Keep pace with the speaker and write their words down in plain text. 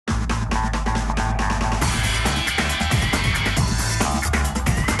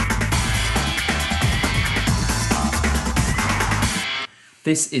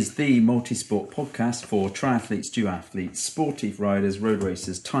This is the multi-sport podcast for triathletes, duathletes, sportive riders, road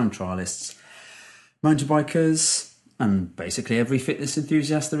racers, time trialists, mountain bikers, and basically every fitness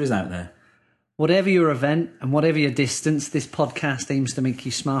enthusiast there is out there. Whatever your event and whatever your distance, this podcast aims to make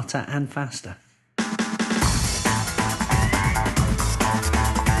you smarter and faster.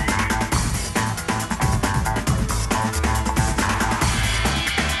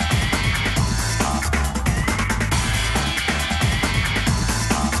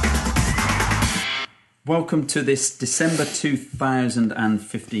 Welcome to this December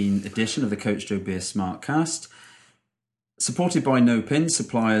 2015 edition of the Coach Joe Beer SMARTcast, supported by Nopinz,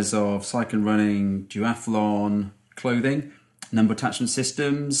 suppliers of cycle and running, duathlon, clothing, number attachment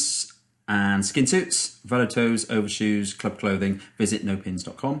systems and skin suits, velotoes, overshoes, club clothing. Visit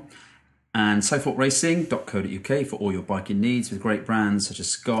nopinz.com. And Southforkracing.co.uk for all your biking needs with great brands such as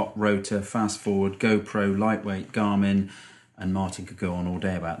Scott, Rotor, Fast Forward, GoPro, Lightweight, Garmin, and Martin could go on all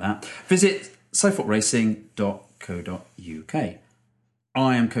day about that. Visit Southforkracing.co.uk.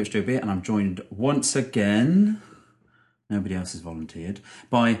 I am Coach Joe Beer and I'm joined once again, nobody else has volunteered,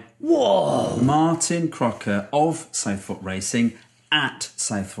 by Martin Crocker of Southfork Racing at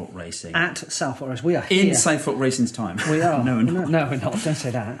Southfork Racing. At Southfork Racing. We are here. In Southfork Racing's time. We are. No, we're not. No, we're not. Don't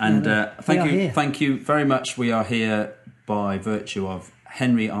say that. And thank you very much. We are here by virtue of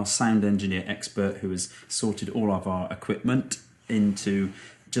Henry, our sound engineer expert, who has sorted all of our equipment into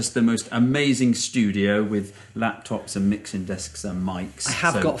just the most amazing studio with laptops and mixing desks and mics. I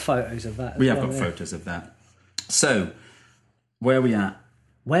have got photos of that. We have got photos of that. So, where are we at?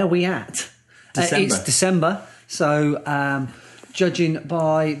 Where are we at? December. It's December. So, judging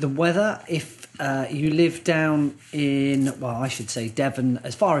by the weather, if you live down in, well, I should say Devon,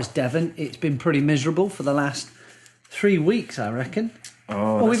 as far as Devon, it's been pretty miserable for the last 3 weeks, I reckon.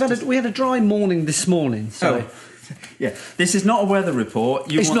 Oh, well, we had a dry morning this morning, so... Oh. Yeah, this is not a weather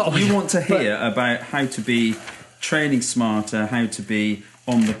report. You want to hear about how to be training smarter, how to be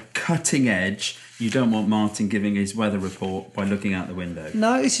on the cutting edge. You don't want Martin giving his weather report by looking out the window.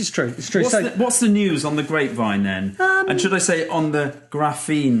 No, this is true. It's true. What's the news on the grapevine then? And should I say on the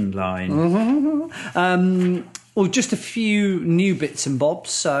graphene line? Well, just a few new bits and bobs.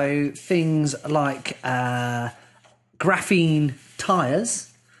 So things like graphene tyres.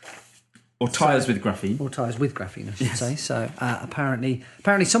 Or tyres with graphene. Or tyres with graphene, I should say. So apparently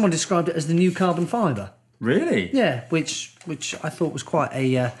someone described it as the new carbon fibre. Really? Yeah, which I thought was quite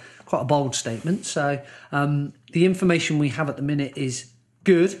a bold statement. So the information we have at the minute is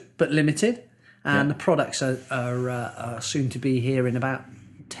good but limited, and the products are soon to be here in about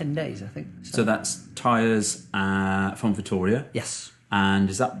 10 days, I think. So that's tyres from Vittoria. Yes. And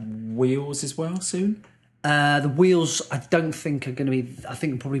is that wheels as well soon? The wheels, I don't think are going to be. I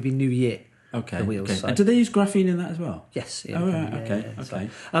think it'll probably be New Year. Okay. The wheels. Okay. So. And do they use graphene in that as well? Yes. Yeah, oh, right. Okay. Yeah. Okay.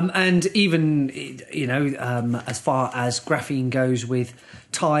 So, and even as far as graphene goes with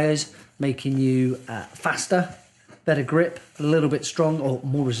tyres, making you faster, better grip, a little bit strong or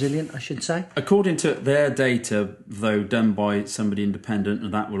more resilient, I should say. According to their data, though done by somebody independent,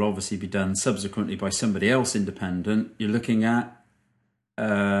 and that will obviously be done subsequently by somebody else independent, you're looking at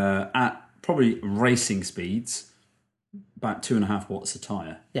probably racing speeds, about 2.5 watts a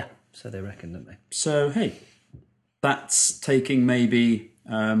tyre. Yeah, so they reckon, don't they? So, hey, that's taking maybe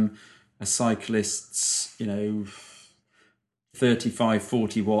a cyclist's, 35,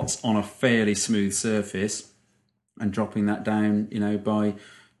 40 watts on a fairly smooth surface and dropping that down, by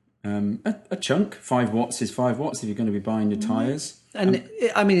a chunk. 5 watts is 5 watts if you're going to be buying your tyres. And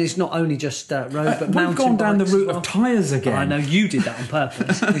I mean, it's not only just road, but mountain we've gone down the route of tyres again. I know you did that on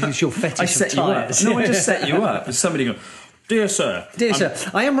purpose. This is your fetish of tyres. No, I just set you up. There's somebody going, Dear sir,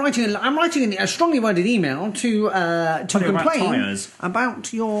 I am writing a strongly worded email to complain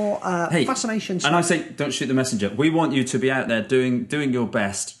about your fascination. And I say, don't shoot the messenger. We want you to be out there doing your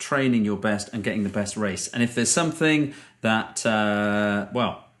best, training your best, and getting the best race. And if there's something that, I'm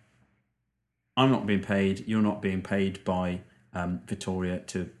not being paid, you're not being paid by Vittoria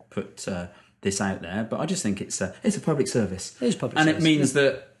to put this out there, but I just think it's a public service. It is public and service. It means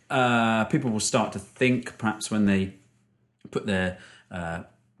that people will start to think, perhaps when they put their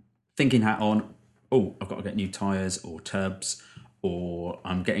thinking hat on, oh, I've got to get new tyres or tubs, or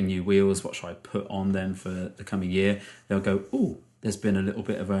I'm getting new wheels, what should I put on then for the coming year? They'll go, oh, there's been a little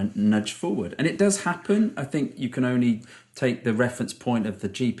bit of a nudge forward. And it does happen. I think you can only take the reference point of the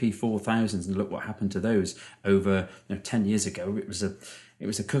GP4000s and look what happened to those over 10 years ago. It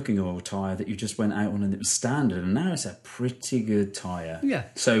was a cooking oil tyre that you just went out on and it was standard, and now it's a pretty good tyre. Yeah.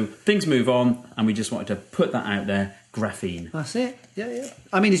 So things move on, and we just wanted to put that out there. Graphene. That's it. Yeah.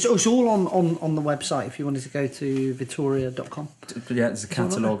 I mean, it's all on the website if you wanted to go to vittoria.com. Yeah, there's a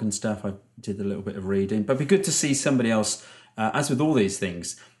catalogue and stuff. I did a little bit of reading. But it'd be good to see somebody else, as with all these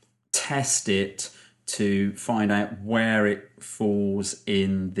things, test it to find out where it falls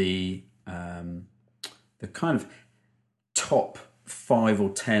in the kind of top 5 or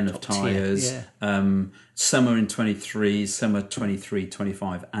 10 of tyres. Yeah. Some are in 23, some are 23,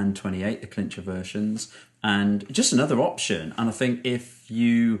 25 and 28, the clincher versions. And just another option. And I think if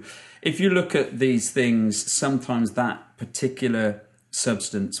you look at these things, sometimes that particular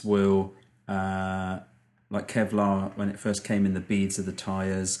substance will, like Kevlar when it first came in the beads of the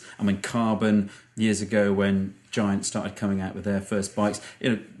tyres. I mean, carbon years ago when Giant started coming out with their first bikes.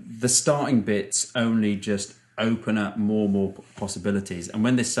 The starting bits only just open up more possibilities. And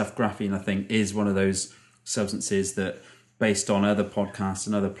when this stuff, graphene, I think, is one of those substances that, based on other podcasts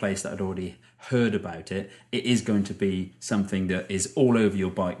and other places that I'd already heard about it, it is going to be something that is all over your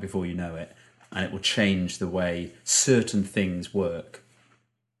bike before you know it, and it will change the way certain things work.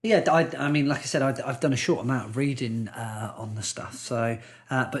 Yeah, I mean, like I said, I've done a short amount of reading on the stuff, so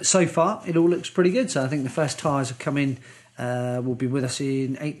but so far it all looks pretty good. So I think the first tyres have come in, will be with us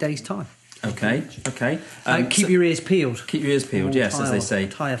in 8 days' time. Okay. Keep your ears peeled. Keep your ears peeled, yes, as they say.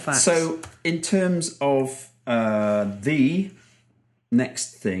 Tyre facts. So in terms of the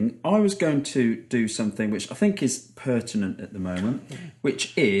next thing, I was going to do something which I think is pertinent at the moment,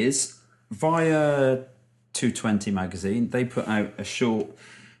 which is via 220 magazine. They put out a short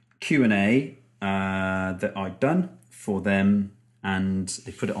Q&A that I'd done for them, and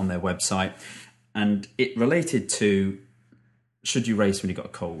they put it on their website, and it related to, should you race when you got a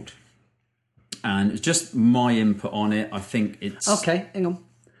cold? And it's just my input on it. I think it's... Okay, hang on.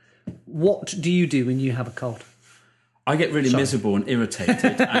 What do you do when you have a cold? I get really miserable and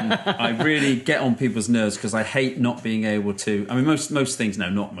irritated, and I really get on people's nerves because I hate not being able to. I mean, most things,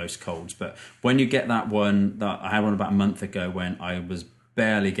 no, not most colds, but when you get that one that I had one about a month ago when I was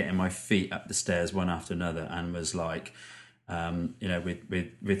barely getting my feet up the stairs one after another, and was like,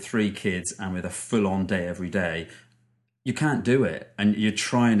 with 3 kids and with a full-on day every day, you can't do it, and you're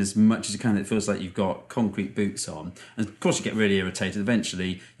trying as much as you can. It feels like you've got concrete boots on, and of course you get really irritated.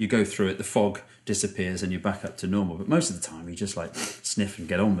 Eventually you go through it, the fog disappears and you're back up to normal, but most of the time you just like sniff and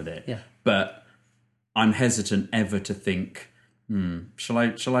get on with it. Yeah. But I'm hesitant ever to think, shall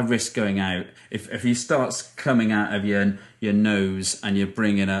I risk going out if he starts coming out of your nose and you're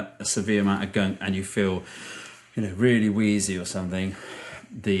bringing up a severe amount of gunk and you feel really wheezy or something.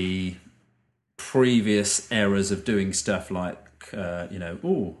 The previous errors of doing stuff like I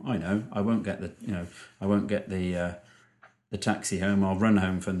won't get the taxi home, I'll run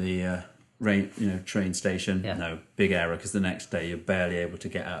home from the train station. Yeah. No, big error, because the next day you're barely able to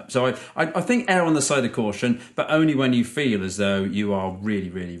get up. So I think err on the side of caution, but only when you feel as though you are really,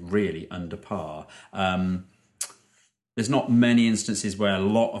 really, really under par. There's not many instances where a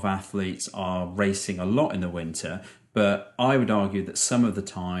lot of athletes are racing a lot in the winter, but I would argue that some of the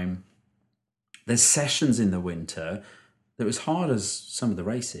time there's sessions in the winter that are as hard as some of the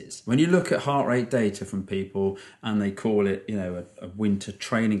races. When you look at heart rate data from people and they call it, a winter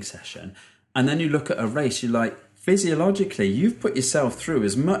training session, and then you look at a race, you're like, physiologically, you've put yourself through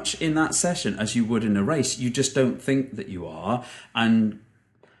as much in that session as you would in a race. You just don't think that you are. And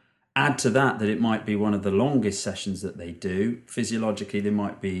add to that it might be one of the longest sessions that they do. Physiologically, they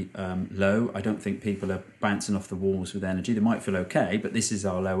might be low. I don't think people are bouncing off the walls with energy. They might feel okay, but this is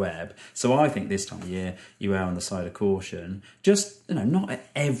our low ebb. So I think this time of year, you err on the side of caution. Just, not at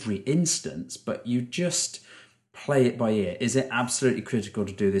every instance, but you just play it by ear. Is it absolutely critical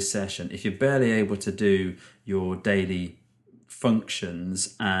to do this session? If you're barely able to do your daily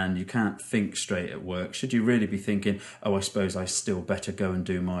functions and you can't think straight at work, should you really be thinking, I suppose I still better go and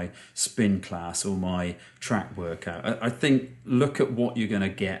do my spin class or my track workout? I think look at what you're going to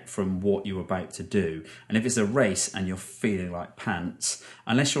get from what you're about to do. And if it's a race and you're feeling like pants,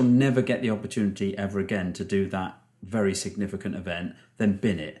 unless you'll never get the opportunity ever again to do that very significant event, then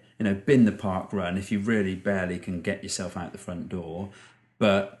bin it. Bin the park run if you really barely can get yourself out the front door.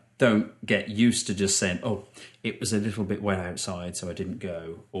 But don't get used to just saying, it was a little bit wet outside, so I didn't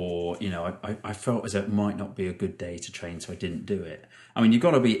go. Or, I felt as though it might not be a good day to train, so I didn't do it. I mean, you've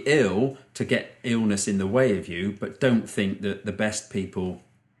got to be ill to get illness in the way of you, but don't think that the best people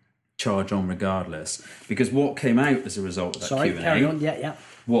charge on regardless. Because what came out as a result of that Q&A carry on. Yeah.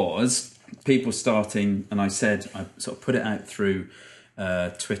 was people starting, and I sort of put it out through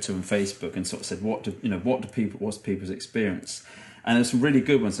Twitter and Facebook, and sort of said, what's people's experience? And there's some really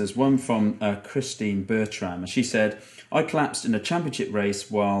good ones. There's one from Christine Bertram, and she said, I collapsed in a championship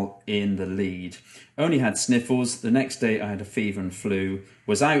race while in the lead. Only had sniffles. The next day I had a fever and flu.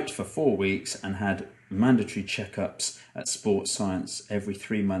 Was out for 4 weeks and had mandatory checkups at Sports Science every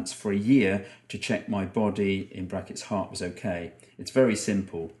 3 months for a year to check my body, in brackets, heart was okay. It's very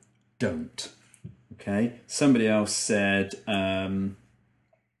simple. Don't. Okay. Somebody else said, Dawn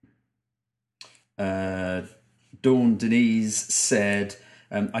Denise said,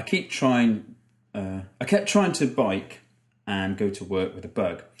 I kept trying to bike and go to work with a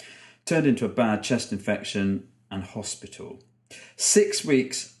bug. Turned into a bad chest infection and hospital. 6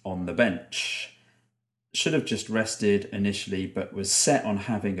 weeks on the bench. Should have just rested initially, but was set on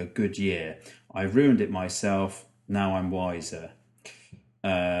having a good year. I ruined it myself. Now I'm wiser.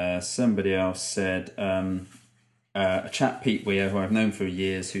 Somebody else said, a chap, Pete Weir, who I've known for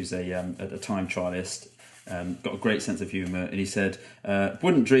years, who's a time trialist, got a great sense of humour, and he said,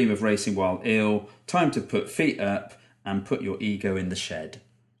 wouldn't dream of racing while ill. Time to put feet up and put your ego in the shed.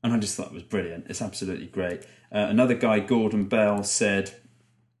 And I just thought it was brilliant. It's absolutely great. Another guy, Gordon Bell, said,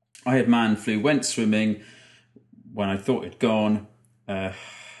 I had man flu, went swimming when I thought it'd gone.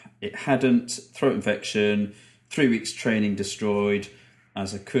 It hadn't. Throat infection, 3 weeks training destroyed,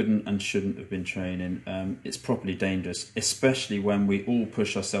 as I couldn't and shouldn't have been training. It's properly dangerous, especially when we all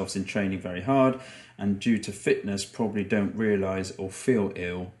push ourselves in training very hard and due to fitness probably don't realise or feel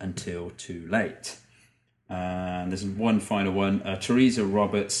ill until too late. And there's one final one. Teresa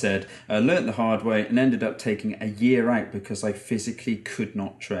Roberts said, learnt the hard way and ended up taking a year out because I physically could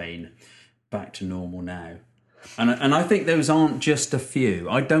not train. Back to normal now. And I think those aren't just a few.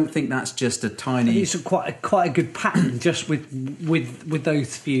 I don't think that's just a tiny... It's quite a good pattern just with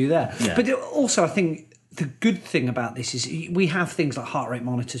those few there. Yeah. But also I think the good thing about this is we have things like heart rate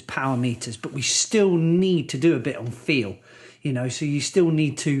monitors, power meters, but we still need to do a bit on feel. So you still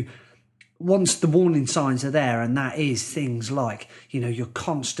need to... Once the warning signs are there, and that is things like, you're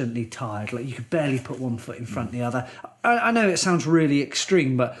constantly tired, like you could barely put one foot in front of the other. I know it sounds really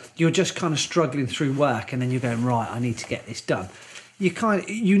extreme, but you're just kind of struggling through work, and then you're going, right, I need to get this done.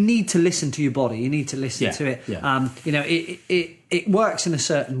 You need to listen to your body. You need to listen to it. Yeah. It works in a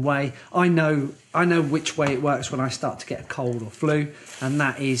certain way. I know which way it works when I start to get a cold or flu, and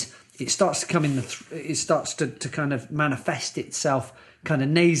that is it starts to come in it starts to kind of manifest itself kind of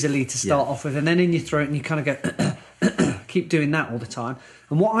nasally to start off with, and then in your throat, and you kind of go keep doing that all the time.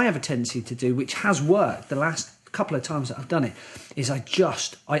 And what I have a tendency to do, which has worked the last couple of times that I've done it, is I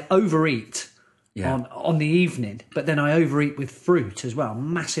overeat on the evening, but then I overeat with fruit as well,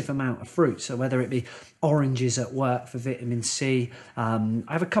 massive amount of fruit. So whether it be oranges at work for vitamin C, I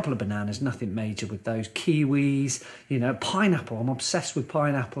have a couple of bananas, nothing major with those, kiwis, pineapple. I'm obsessed with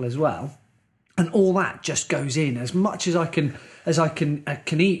pineapple as well. And all that just goes in as much as I can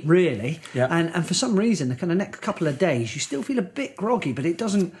eat, really. Yeah. And for some reason, the kind of next couple of days, you still feel a bit groggy, but it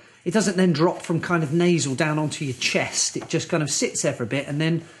doesn't then drop from kind of nasal down onto your chest. It just kind of sits there for a bit and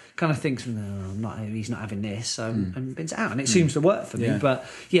then kind of thinks, no, he's not having this, so and bins it out. And it seems to work for me. But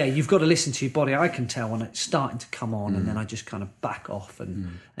yeah, you've got to listen to your body. I can tell when it's starting to come on, and then I just kind of back off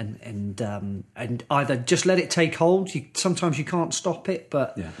and either just let it take hold. Sometimes you can't stop it,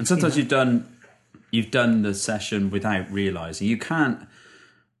 but and sometimes you've done the session without realising. You can't...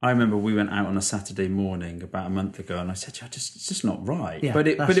 I remember we went out on a Saturday morning about a month ago, and I said, it's just not right. Yeah, but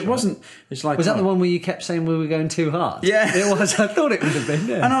it wasn't... It's like... Was that the one where you kept saying we were going too hard? Yeah. It was. I thought it would have been,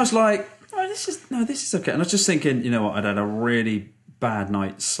 yeah. And I was like, this is okay. And I was just thinking, you know what, I'd had a really bad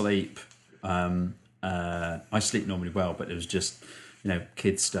night's sleep. I sleep normally well, but it was just...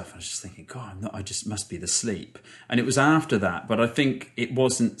 kids stuff. I was just thinking, God, I just must be the sleep. And it was after that, but I think it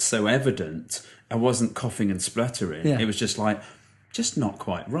wasn't so evident. I wasn't coughing and spluttering. Yeah. It was just like, just not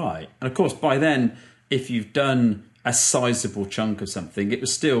quite right. And of course, by then, if you've done a sizable chunk of something, it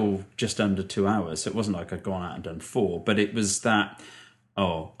was still just under 2 hours. So it wasn't like I'd gone out and done 4, but it was that,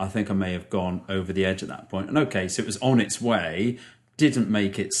 I think I may have gone over the edge at that point. And okay, so it was on its way. Didn't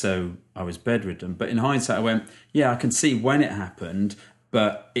make it so I was bedridden, but in hindsight I went, I can see when it happened,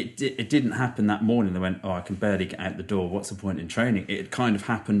 but it didn't happen that morning. I went, I can barely get out the door, what's the point in training? It kind of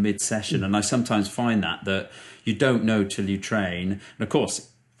happened mid-session, and I sometimes find that you don't know till you train. And of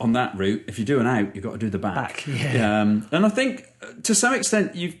course, on that route, if you do an out, you've got to do the back. And I think to some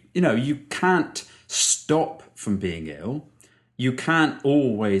extent you can't stop from being ill, you can't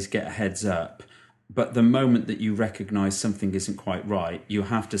always get a heads up. But the moment that you recognise something isn't quite right, you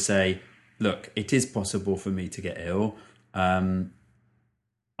have to say, look, it is possible for me to get ill.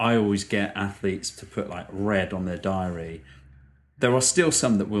 I always get athletes to put like red on their diary. There are still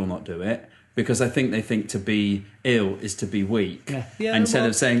some that will not do it because I think they think to be ill is to be weak. Yeah, Instead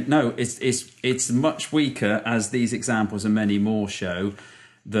of saying, no, it's much weaker, as these examples and many more show,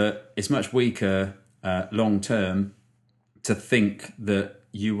 that it's much weaker long term to think that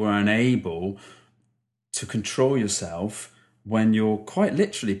you were unable to control yourself when you're quite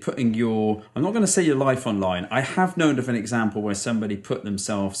literally putting I'm not going to say your life on line. I have known of an example where somebody put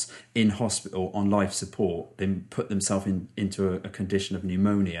themselves in hospital on life support, then put themselves into a condition of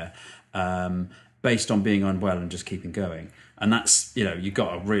pneumonia based on being unwell and just keeping going. And that's, you've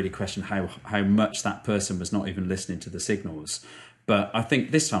got to really question how much that person was not even listening to the signals. But I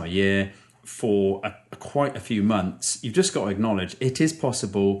think this time of year, for quite a few months, you've just got to acknowledge it is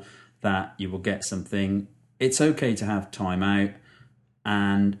possible that you will get something. It's okay to have time out,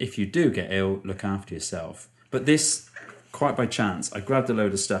 and if you do get ill, look after yourself. But this, quite by chance, I grabbed a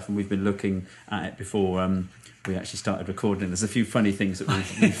load of stuff, and we've been looking at it before we actually started recording. There's a few funny things that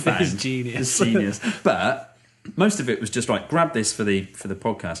we've found. It's genius. It's genius. But most of it was just like, grab this for the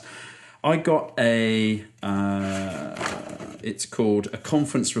podcast. I got it's called a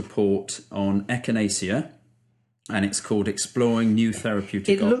conference report on echinacea. And it's called Exploring New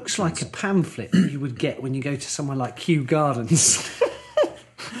Therapeutic Options. It looks like a pamphlet that you would get when you go to somewhere like Kew Gardens.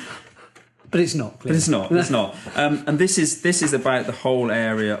 But it's not. Clearly. But it's not. And this is about the whole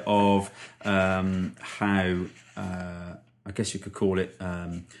area of how, I guess you could call it,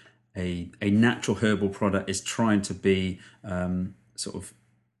 a natural herbal product is trying to be sort of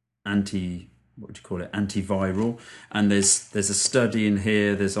antiviral. And there's a study in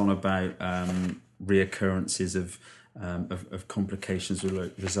here. There's on about reoccurrences of complications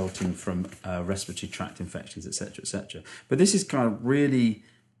resulting from respiratory tract infections, etc., etc. But this is kind of really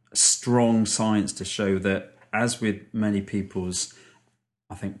strong science to show that, as with many people's,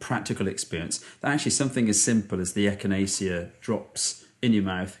 I think, practical experience, that actually something as simple as the echinacea drops in your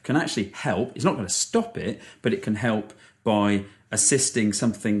mouth can actually help. It's not going to stop it, but it can help by assisting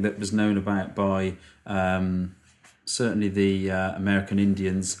something that was known about by certainly the American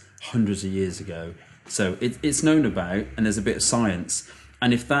Indians hundreds of years ago. So it's known about, and there's a bit of science.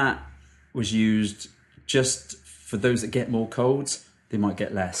 And if that was used just for those that get more colds, they might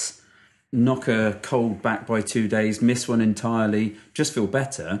get less. Knock a cold back by 2 days, miss one entirely, just feel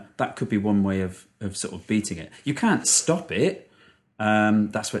better. That could be one way of sort of beating it. You can't stop it.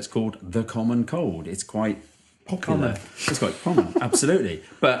 That's why it's called the common cold. It's quite popular. It's quite common, absolutely.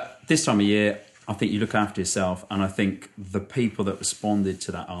 But this time of year, I think you look after yourself, and I think the people that responded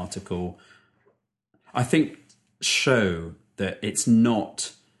to that article, I think, show that it's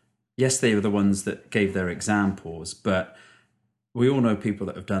not, yes, they were the ones that gave their examples, but we all know people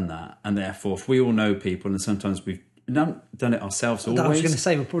that have done that. And therefore, if we all know people, and sometimes we've done it ourselves always. I was going to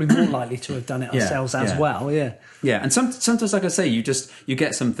say, we're probably more likely to have done it ourselves as well, yeah. Yeah, and sometimes, like I say, you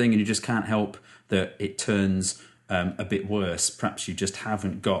get something and you just can't help that it turns a bit worse. Perhaps you just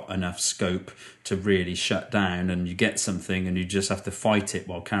haven't got enough scope to really shut down, and you get something and you just have to fight it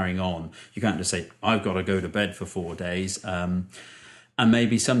while carrying on. You can't just say, I've got to go to bed for 4 days. And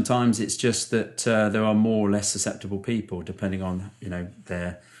maybe sometimes it's just that there are more or less susceptible people, depending on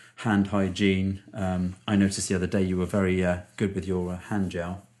their hand hygiene. I noticed the other day you were very good with your hand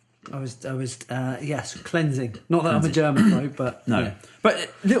gel. I was yes, cleansing. Not that I'm a germaphobe, but no. Yeah.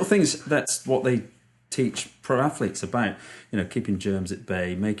 But little things. That's what they teach pro athletes about. Keeping germs at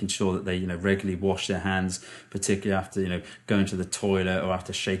bay, making sure that they regularly wash their hands, particularly after going to the toilet or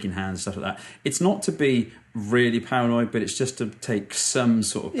after shaking hands, stuff like that. It's not to be really paranoid, but it's just to take some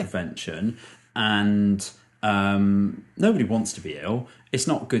sort of prevention. And nobody wants to be ill. It's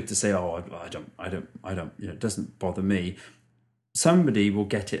not good to say, oh, I don't. It doesn't bother me. Somebody will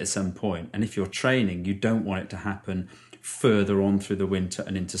get it at some point, and if you're training, you don't want it to happen further on through the winter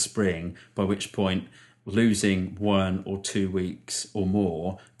and into spring, by which point losing 1 or 2 weeks or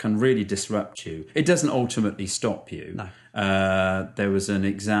more can really disrupt you. It doesn't ultimately stop you. No. There was an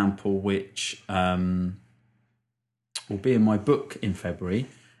example which will be in my book in February,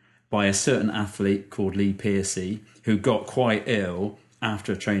 by a certain athlete called Lee Piercy, who got quite ill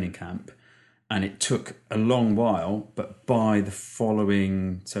after a training camp. And it took a long while, but by the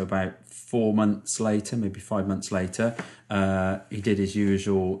following, so about 4 months later, maybe 5 months later, he did his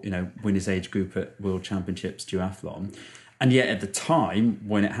usual, win his age group at World Championships duathlon. And yet at the time,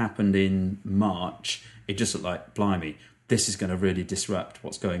 when it happened in March, it just looked like, blimey, this is going to really disrupt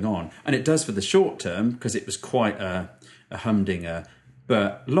what's going on. And it does for the short term, because it was quite a humdinger.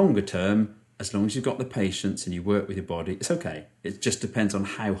 But longer term, as long as you've got the patience and you work with your body, it's okay. It just depends on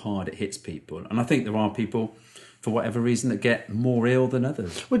how hard it hits people. And I think there are people, for whatever reason, that get more ill than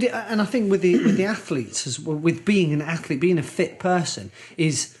others. Well, and I think with the athletes, as well, with being an athlete, being a fit person,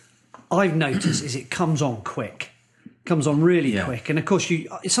 I've noticed it comes on quick. Comes on really quick. And of course,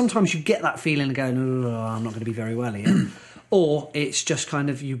 sometimes you get that feeling of going, oh, I'm not going to be very well here. Or it's just kind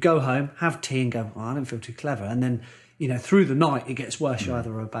of, you go home, have tea and go, oh, I don't feel too clever. And then, through the night, it gets worse. You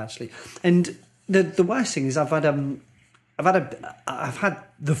either have a bad sleep. And the worst thing is I've had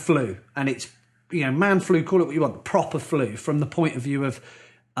the flu, and it's, man flu, call it what you want, proper flu, from the point of view of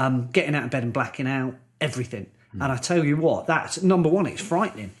getting out of bed and blacking out, everything. And I tell you what, that's number one, it's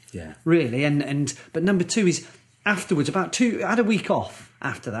frightening. Yeah. Really. But number two is, afterwards, I had a week off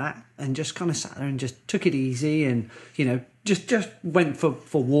after that, and just kind of sat there and just took it easy, and just went for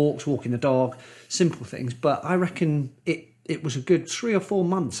walks, walking the dog, simple things. But I reckon it was a good 3 or 4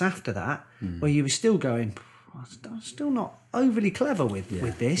 months after that where you were still going, I'm still not overly clever with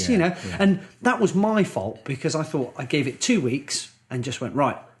this, and that was my fault, because I thought I gave it 2 weeks and just went,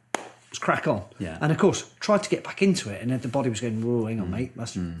 right, let's crack on. And of course tried to get back into it, and the body was going, whoa, hang on, mate,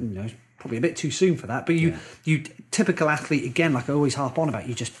 that's probably a bit too soon for that. But you typical athlete, again, like I always harp on about,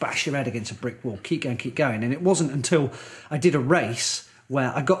 you just bash your head against a brick wall, keep going. And it wasn't until I did a race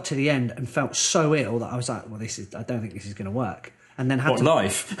where I got to the end and felt so ill that I was like, well, I don't think this is going to work. And then had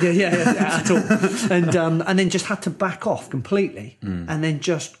life? At all. And then just had to back off completely, and then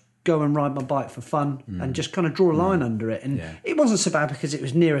just go and ride my bike for fun, and just kind of draw a line under it. And it wasn't so bad because it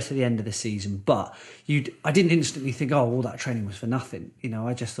was nearer to the end of the season, but I didn't instantly think, oh, all that training was for nothing.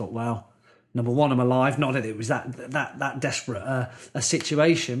 I just thought, well, number one, I'm alive. Not that it was that desperate a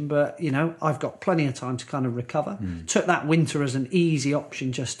situation, but I've got plenty of time to kind of recover. Took that winter as an easy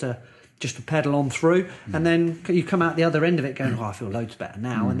option just to pedal on through, and then you come out the other end of it going, oh, I feel loads better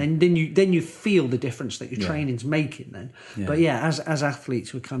now. And then you feel the difference that your training's making then. But as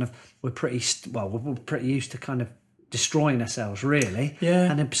athletes, we're pretty used to kind of destroying ourselves, really,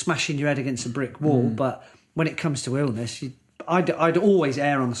 and then smashing your head against a brick wall. But when it comes to illness, I'd always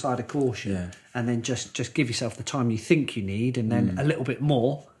err on the side of caution, and then just give yourself the time you think you need, and then a little bit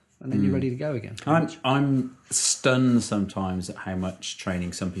more, and then you're ready to go again. I'm stunned sometimes at how much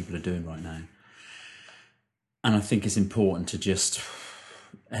training some people are doing right now. And I think it's important to just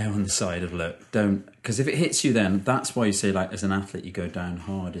err on the side of, look, don't... Because if it hits you then, that's why you say, like, as an athlete, you go down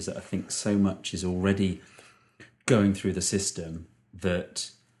hard, is that I think so much is already going through the system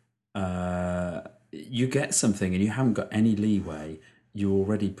that you get something and you haven't got any leeway, you're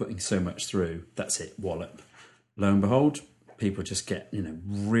already putting so much through, that's it, wallop. Lo and behold, people just get,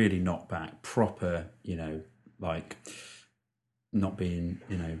 really knocked back, proper, like not being,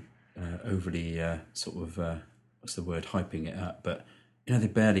 overly what's the word, hyping it up, but they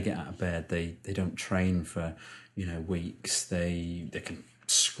barely get out of bed. They don't train for weeks. They can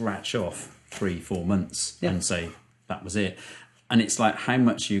scratch off 3-4 months and say that was it. And it's like, how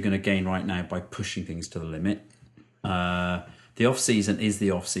much are you going to gain right now by pushing things to the limit? The off season is the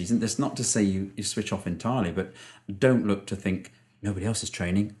off season. That's not to say you switch off entirely, but don't look to think nobody else is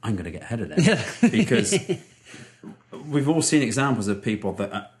training, I'm going to get ahead of them. Because we've all seen examples of people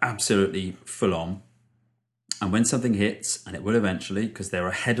that are absolutely full on, and when something hits, and it will eventually, because they're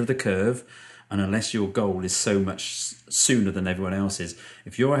ahead of the curve, and unless your goal is so much sooner than everyone else's,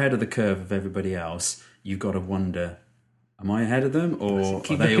 if you're ahead of the curve of everybody else, you've got to wonder, am I ahead of them, or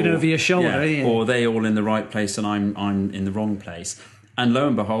keep are they looking all, over your shoulder? Or are they all in the right place and I'm in the wrong place? And lo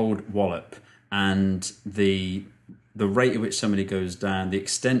and behold, wallop. And the rate at which somebody goes down, the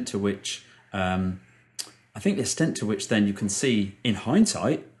extent to which, then you can see in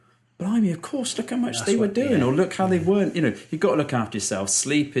hindsight, blimey, of course, look how much they were doing, or look how they weren't. You've got to look after yourself.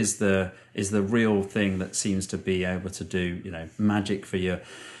 Sleep is the real thing that seems to be able to do, magic for your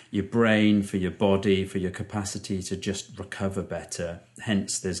brain, for your body, for your capacity to just recover better.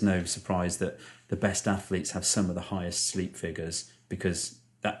 Hence, there's no surprise that the best athletes have some of the highest sleep figures, because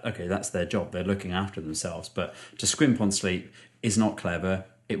that's their job. They're looking after themselves. But to scrimp on sleep is not clever.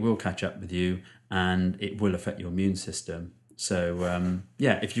 It will catch up with you, and it will affect your immune system. So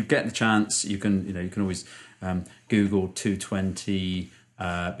if you get the chance, you can always Google 220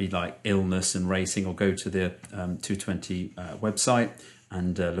 be like illness and racing, or go to the 220 website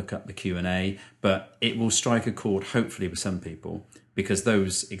and look up the Q&A. But it will strike a chord, hopefully, with some people, because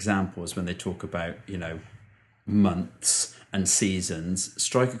those examples, when they talk about months and seasons,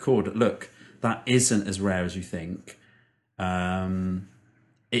 strike a chord. Look, that isn't as rare as you think.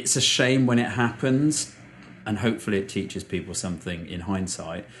 It's a shame when it happens, and hopefully it teaches people something in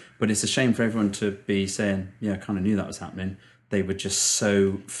hindsight. But it's a shame for everyone to be saying, I kind of knew that was happening. They were just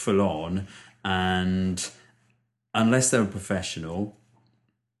so full on, and unless they're a professional,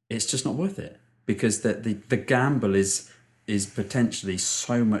 it's just not worth it, because the gamble is potentially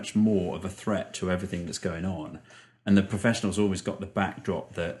so much more of a threat to everything that's going on. And the professionals always got the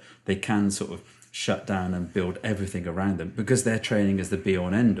backdrop that they can sort of shut down and build everything around them because they're training as the be-all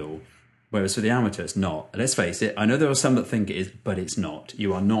and end-all. Whereas for the amateur, it's not. And let's face it, I know there are some that think it is, but it's not.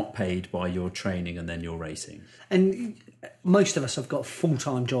 You are not paid by your training and then your racing. And most of us have got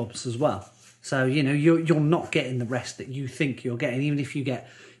full-time jobs as well. So, you're not getting the rest that you think you're getting. Even if you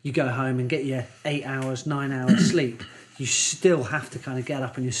go home and get your 8 hours, 9 hours sleep, you still have to kind of get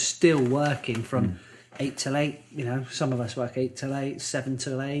up and you're still working from 8 till 8. Some of us work 8 till 8, 7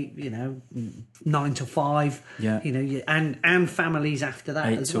 till 8, 9 till 5. Yeah. And families after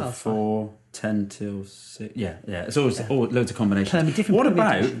that 8 as till well. 4, 10 till 6. Yeah. It's always loads of combinations. Different What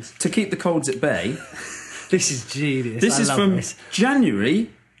about, combinations. to keep the colds at bay? This is genius. This I is love from this.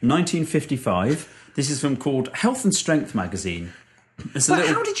 January 1955. This is from called Health and Strength magazine.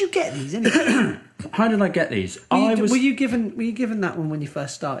 How did you get these anyway? How did I get these? Were you given that one when you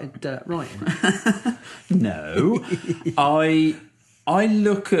first started writing? No. I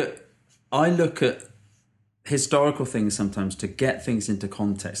look at historical things sometimes to get things into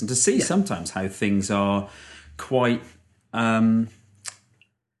context and to see sometimes how things are quite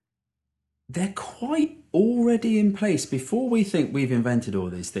they're quite already in place before we think we've invented all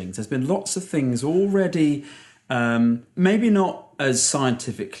these things. There's been lots of things already, maybe not as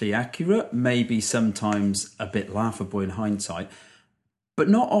scientifically accurate, maybe sometimes a bit laughable in hindsight, but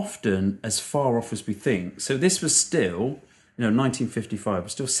not often as far off as we think. So this was still, 1955,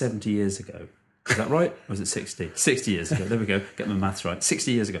 was still 70 years ago. Is that right? Or was it 60? 60 years ago. There we go. Get my maths right.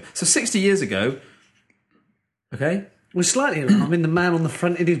 60 years ago. So 60 years ago, okay? We're slightly alarming the man on the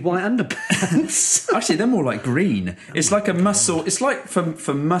front in his white underpants. Actually, they're more like green. It's like a muscle. It's like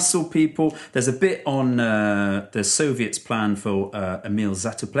for muscle people. There's a bit on the Soviets' plan for Emil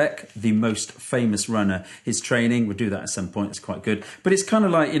Zatuplek, the most famous runner. His training, we'll do that at some point. It's quite good. But it's kind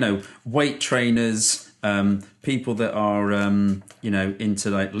of like, weight trainers, people that are, into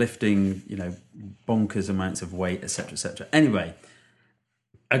like lifting, bonkers amounts of weight, etc., etc. Anyway,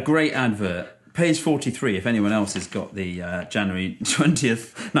 a great advert. Page 43, if anyone else has got the January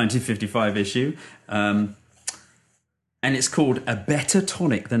 20th, 1955 issue. And it's called A Better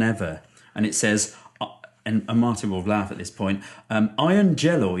Tonic Than Ever. And it says, and Martin will laugh at this point, iron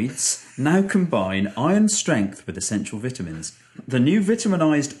geloids now combine iron strength with essential vitamins. The new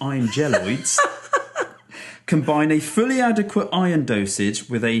vitaminized iron geloids combine a fully adequate iron dosage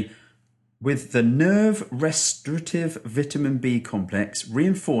with the nerve restorative vitamin B complex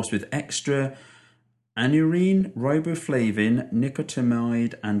reinforced with extra anurine, riboflavin,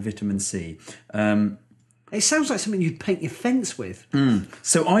 nicotinamide, and vitamin C. It sounds like something you'd paint your fence with.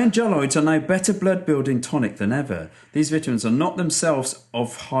 So iron geloids are now better blood-building tonic than ever. These vitamins are not themselves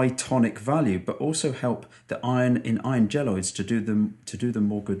of high tonic value, but also help the iron in iron geloids to do them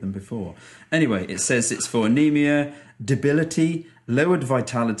more good than before. Anyway, it says it's for anemia, debility, lowered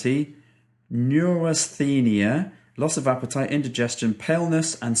vitality, neurasthenia, loss of appetite, indigestion,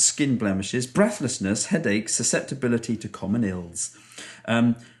 paleness and skin blemishes, breathlessness, headaches, susceptibility to common ills.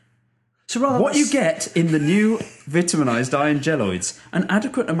 What you get in the new vitaminized iron geloids, an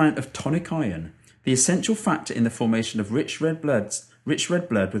adequate amount of tonic iron, the essential factor in the formation of rich red blood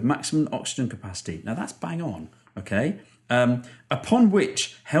with maximum oxygen capacity. Now that's bang on, okay? Upon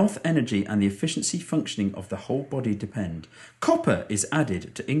which health, energy and the efficiency functioning of the whole body depend. Copper is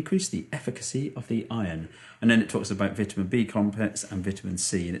added to increase the efficacy of the iron. And then it talks about vitamin B complex and vitamin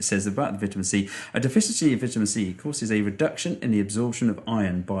C. And it says about the vitamin C, a deficiency of vitamin C causes a reduction in the absorption of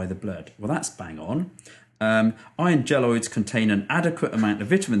iron by the blood. Well, that's bang on. Iron geloids contain an adequate amount of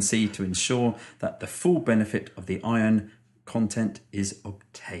vitamin C to ensure that the full benefit of the iron content is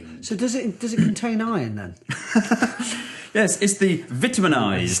obtained. So does it contain iron then? Yes, it's the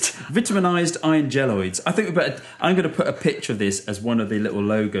vitaminized iron geloids. I think I'm going to put a picture of this as one of the little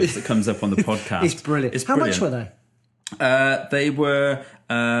logos that comes up on the podcast. It's brilliant. How much were they? They were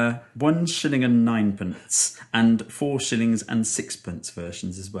 1 shilling and 9pence and 4 shillings and 6pence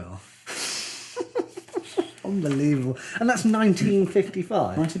versions as well. Unbelievable. And that's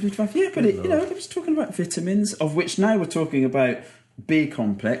 1955? 1955, yeah, but it was talking about vitamins, of which now we're talking about B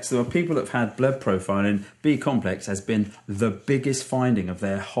complex. There are people that have had blood profiling. B complex has been the biggest finding of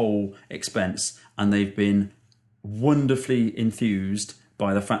their whole expense, and they've been wonderfully enthused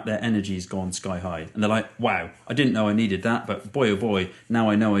by the fact their energy's gone sky high. And they're like, wow, I didn't know I needed that, but boy, oh boy, now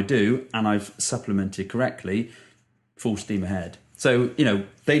I know I do, and I've supplemented correctly, full steam ahead. So,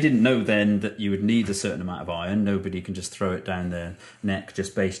 they didn't know then that you would need a certain amount of iron. Nobody can just throw it down their neck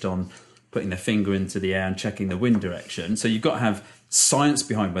just based on putting their finger into the air and checking the wind direction. So you've got to have science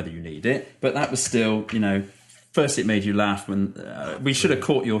behind whether you need it. But that was still, first it made you laugh when we should have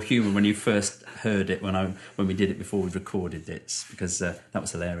caught your humour when you first heard it when we did it before we recorded it, because that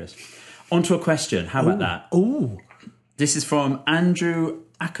was hilarious. On to a question. How about that? Ooh. This is from Andrew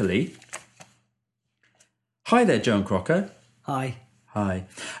Ackley. Hi there, Joan Crocker. Hi.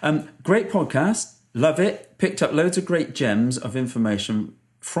 Great podcast. Love it. Picked up loads of great gems of information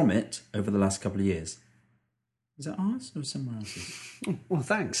from it over the last couple of years. Is that ours or someone else's? Oh, well,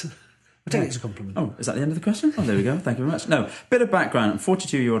 thanks. I take it as a compliment. Oh, is that the end of the question? Oh, there we go. Thank you very much. No, bit of background. I'm a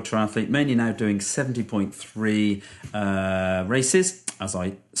 42-year-old triathlete, mainly now doing 70.3 races as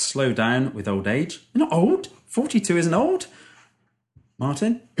I slow down with old age. You're not old. 42 isn't old.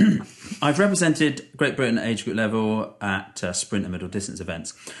 Martin? I've represented Great Britain at age group level at sprint and middle distance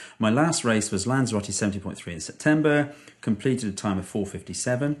events. My last race was Lanzarote 70.3 in September, completed a time of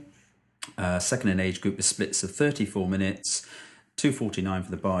 4:57. Second in age group with splits of 34 minutes, 2:49 for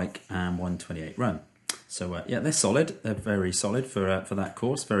the bike and 1:28 run. So they're solid. They're very solid for that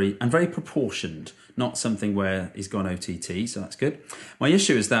course. Very proportioned. Not something where he's gone OTT, so that's good. My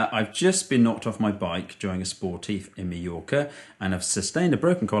issue is that I've just been knocked off my bike during a sportive in Mallorca, and I've sustained a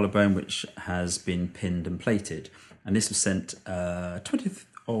broken collarbone which has been pinned and plated. And this was sent 20th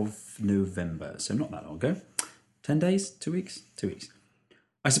of November, so not that long ago. 10 days? 2 weeks? 2 weeks.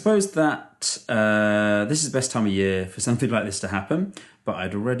 I suppose that this is the best time of year for something like this to happen, but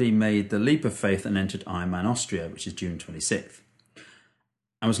I'd already made the leap of faith and entered Ironman Austria, which is June 26th.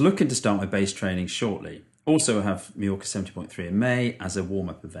 I was looking to start my base training shortly. Also, I have Mallorca 70.3 in May as a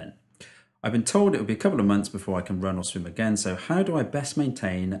warm-up event. I've been told it will be a couple of months before I can run or swim again, so how do I best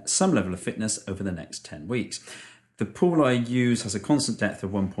maintain some level of fitness over the next 10 weeks? The pool I use has a constant depth of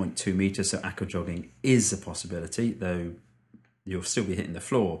 1.2 metres, so aqua jogging is a possibility, though you'll still be hitting the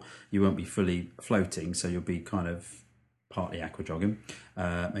floor. You won't be fully floating, so you'll be kind of partly aqua jogging.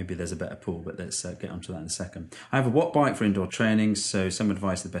 Maybe there's a better pool, but let's get onto that in a second. I have a watt bike for indoor training, so some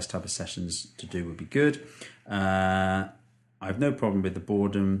advice the best type of sessions to do would be good. I have no problem with the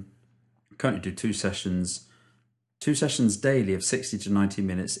boredom. Currently do two sessions daily of 60 to 90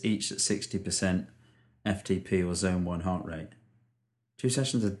 minutes, each at 60% FTP or zone 1 heart rate. 2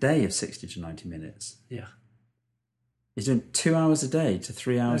 sessions a day of 60 to 90 minutes. Yeah. He's doing 2 hours a day to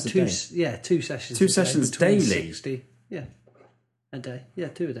 3 hours a day. Yeah, 2 sessions. 2 sessions daily. 60, yeah, a day. Yeah,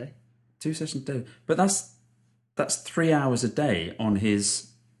 2 a day. 2 sessions daily. But that's 3 hours a day on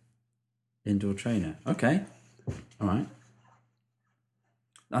his indoor trainer. Okay, all right.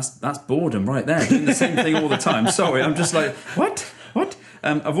 That's boredom right there. Doing the same thing all the time. Sorry, I'm just like, what?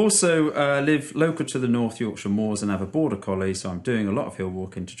 I've also live local to the North Yorkshire moors and have a border collie, so I'm doing a lot of hill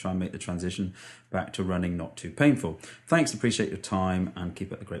walking to try and make the transition back to running not too painful. Thanks, appreciate your time and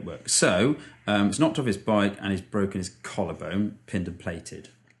keep up the great work. So, it's knocked off his bike and he's broken his collarbone, pinned and plated.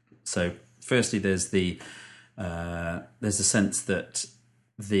 So, firstly, there's the sense that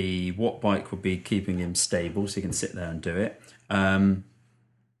the watt bike will be keeping him stable, so he can sit there and do it.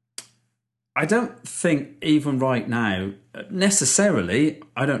 I don't think even right now, necessarily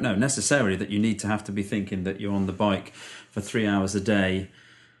that you need to have to be thinking that you're on the bike for 3 hours a day.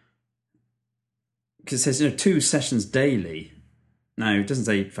 Because it says, 2 sessions daily. Now, it doesn't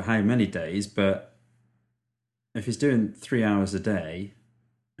say for how many days, but if he's doing 3 hours a day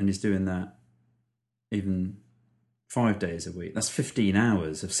and he's doing that even 5 days a week, that's 15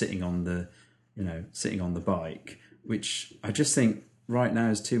 hours of sitting on the bike, which I just think right now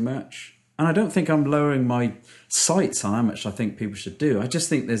is too much. And I don't think I'm lowering my sights on how much I think people should do. I just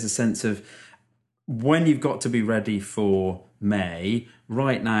think there's a sense of when you've got to be ready for May.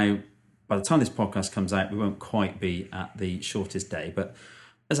 Right now, by the time this podcast comes out, we won't quite be at the shortest day, but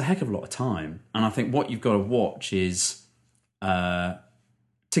there's a heck of a lot of time. And I think what you've got to watch is to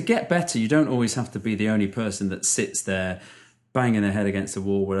get better, you don't always have to be the only person that sits there banging their head against the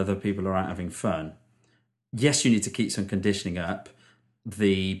wall where other people are out having fun. Yes, you need to keep some conditioning up.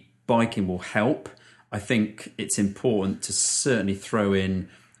 The biking will help. I think it's important to certainly throw in,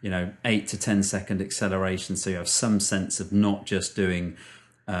 8 to 10 second acceleration, so you have some sense of not just doing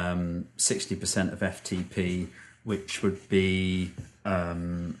 60% of FTP, which would be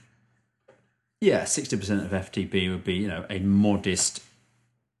 60% of FTP would be a modest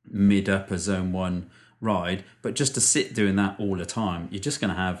mid-upper zone 1 ride, but just to sit doing that all the time, you're just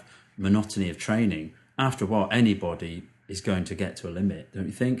going to have monotony of training. After a while, anybody is going to get to a limit, don't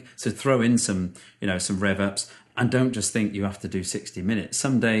you think? So throw in some rev ups, and don't just think you have to do 60 minutes.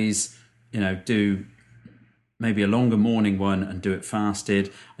 Some days, do maybe a longer morning one and do it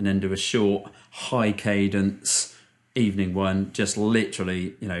fasted, and then do a short high cadence evening one, just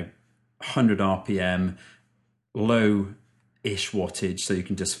literally, 100 RPM, low-ish wattage, so you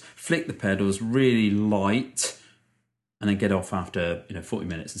can just flick the pedals really light and then get off after 40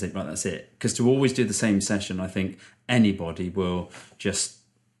 minutes and say, right, that's it. Because to always do the same session, I think anybody will just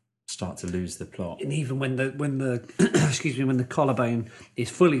start to lose the plot. And even when the excuse me, when the collarbone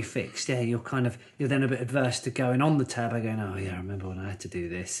is fully fixed, you're then a bit adverse to going on the turbo, going, oh yeah, I remember when I had to do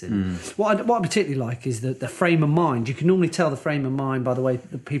this. And what I particularly like is the frame of mind. You can normally tell the frame of mind by the way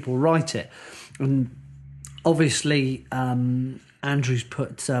that people write it, and obviously. Andrew's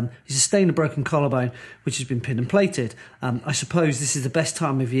put, he's sustained a broken collarbone, which has been pinned and plated. I suppose this is the best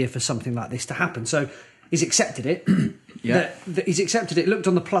time of year for something like this to happen. So he's accepted it. Yeah. He's accepted it, looked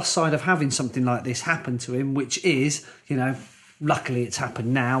on the plus side of having something like this happen to him, which is, luckily it's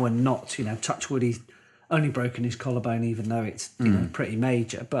happened now and not, touch wood, he's only broken his collarbone, even though it's pretty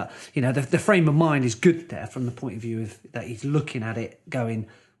major. But, the frame of mind is good there from the point of view of that he's looking at it going,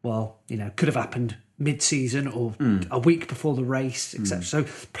 well, could have happened mid-season or a week before the race, etc. So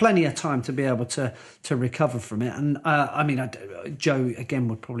plenty of time to be able to recover from it. And Joe again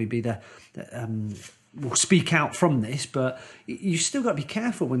would probably be will speak out from this, but you still got to be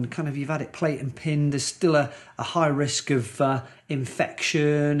careful when kind of you've had it plate and pinned. There's still a high risk of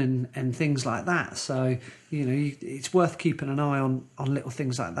infection and things like that. So it's worth keeping an eye on little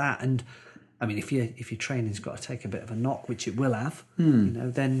things like that. And I mean, if your training's got to take a bit of a knock, which it will have,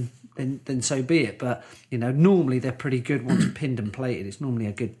 then so be it. But normally they're pretty good once pinned and plated. It's normally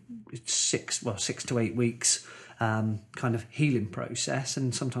a good 6 to 8 weeks kind of healing process,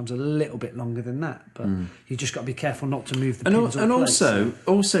 and sometimes a little bit longer than that. But you just got to be careful not to move the pins. And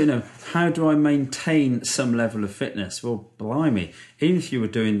also, how do I maintain some level of fitness? Well, blimey, even if you were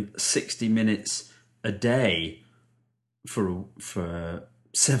doing 60 minutes a day for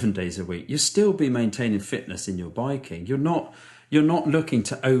 7 days a week, you'll still be maintaining fitness in your biking. You're not looking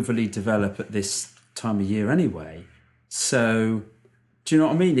to overly develop at this time of year anyway. So, do you know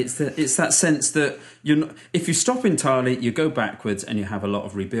what I mean? It's that sense that if you stop entirely, you go backwards and you have a lot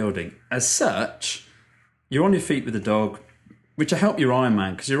of rebuilding. As such, you're on your feet with the dog, which will help your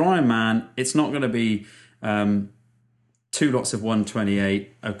Ironman, because your Ironman, it's not going to be 2 lots of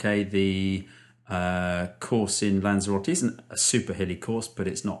 128. Okay, the course in Lanzarote isn't a super hilly course, but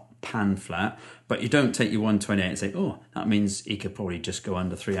it's not pan flat. But you don't take your 128 and say, oh, that means he could probably just go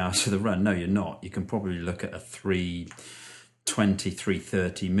under 3 hours for the run. No, you're not. You can probably look at a 3:20,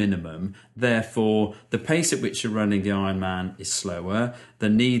 3:30 minimum. Therefore, the pace at which you're running the Ironman is slower. The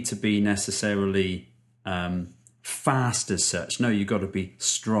need to be necessarily fast as such. No, you've got to be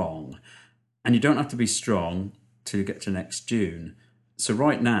strong. And you don't have to be strong till you get to next June. So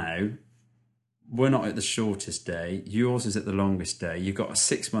right now, we're not at the shortest day. Yours is at the longest day. You've got a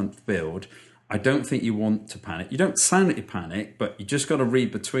 6-month build. I don't think you want to panic. You don't sound like you panic, but you just got to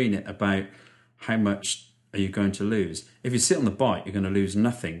read between it about how much are you going to lose. If you sit on the bike, you're going to lose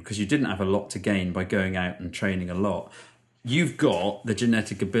nothing because you didn't have a lot to gain by going out and training a lot. You've got the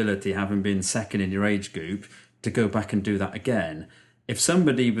genetic ability, having been second in your age group, to go back and do that again. If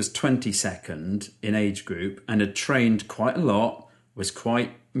somebody was 22nd in age group and had trained quite a lot, was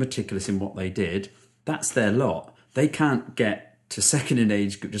quite meticulous in what they did, that's their lot. They can't get to second in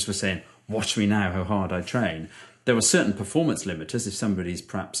age group just for saying, watch me now how hard I train. There are certain performance limiters. If somebody's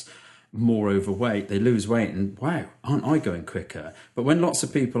perhaps more overweight, they lose weight and wow, aren't I going quicker? But when lots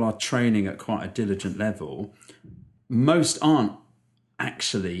of people are training at quite a diligent level, most aren't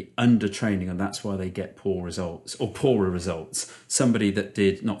actually under training, and that's why they get poor results or poorer results. Somebody that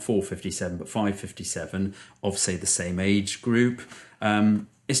did not 4:57 but 5:57 of say the same age group,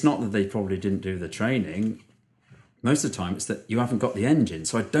 it's not that they probably didn't do the training. Most of the time it's that you haven't got the engine.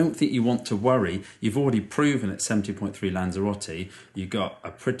 So I don't think you want to worry. You've already proven at 70.3 Lanzarote you've got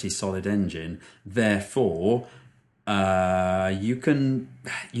a pretty solid engine. Therefore, you can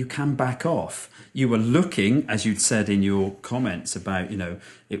back off. You were looking, as you'd said in your comments about,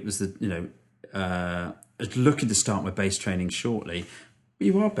 it was looking to start my base training shortly. But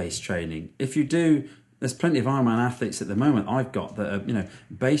you are base training. If you do, there's plenty of Ironman athletes at the moment I've got that are,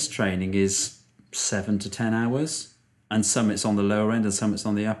 base training is 7 to 10 hours. And some it's on the lower end and some it's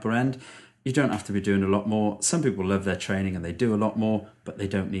on the upper end. You don't have to be doing a lot more. Some people love their training and they do a lot more, but they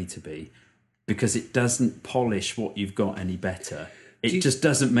don't need to be, because it doesn't polish what you've got any better. It just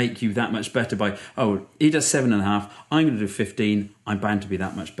doesn't make you that much better by, oh, he does 7.5, I'm going to do 15, I'm bound to be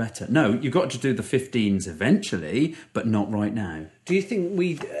that much better. No, you've got to do the 15s eventually, but not right now. Do you think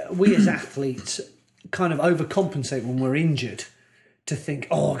we as athletes kind of overcompensate when we're injured? To think,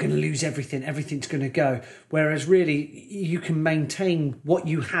 oh, I'm going to lose everything, everything's going to go. Whereas really, you can maintain what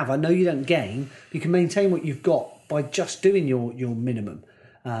you have. I know you don't gain, you can maintain what you've got by just doing your minimum.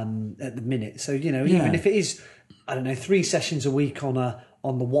 at the minute. So, even if it is, I don't know, 3 sessions a week on the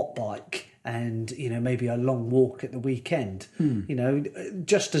watt bike and, maybe a long walk at the weekend,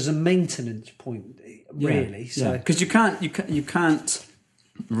 just as a maintenance point, really. So, because you can't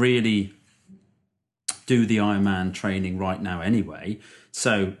really do the Ironman training right now anyway.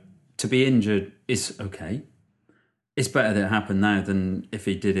 So to be injured is okay. It's better that it happened now than if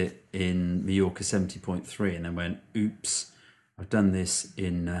he did it in Mallorca 70.3 and then went, oops, I've done this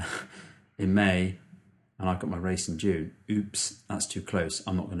in May and I've got my race in June. Oops, that's too close.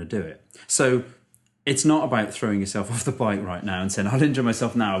 I'm not going to do it. So it's not about throwing yourself off the bike right now and saying, I'll injure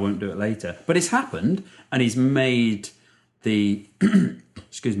myself now, I won't do it later. But it's happened, and he's made the,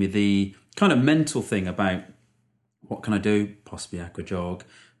 the kind of mental thing about what can I do? Possibly aqua jog,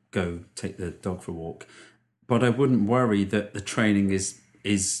 go take the dog for a walk. But I wouldn't worry that the training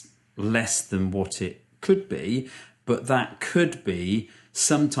is less than what it could be, but that could be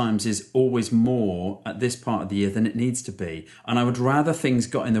sometimes is always more at this part of the year than it needs to be. And I would rather things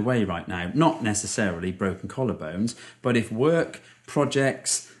got in the way right now, not necessarily broken collarbones, but if work,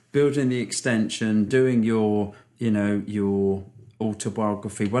 projects, building the extension, doing your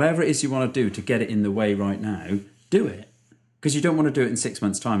autobiography, whatever it is you want to do to get it in the way right now, do it. Because you don't want to do it in 6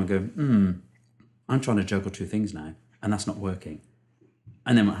 months' time and go, I'm trying to juggle 2 things now, and that's not working.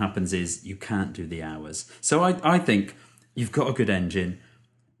 And then what happens is you can't do the hours. So I think you've got a good engine.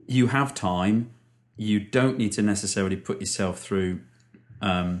 You have time. You don't need to necessarily put yourself through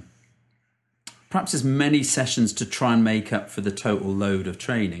perhaps as many sessions to try and make up for the total load of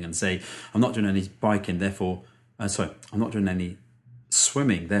training and say, I'm not doing any biking, therefore, I'm not doing any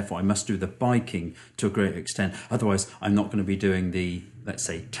swimming, therefore I must do the biking to a great extent. Otherwise, I'm not going to be doing the, let's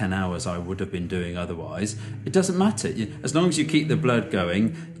say, 10 hours I would have been doing otherwise. It doesn't matter. As long as you keep the blood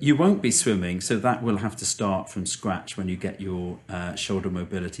going, you won't be swimming. So that will have to start from scratch when you get your shoulder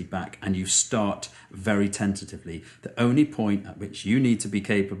mobility back, and you start very tentatively. The only point at which you need to be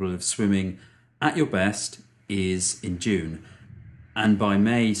capable of swimming at your best is in June. And by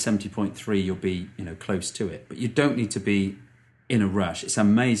May 70.3, you'll be close to it. But you don't need to be in a rush. It's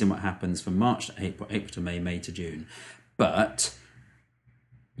amazing what happens from March to April to May, May to June. But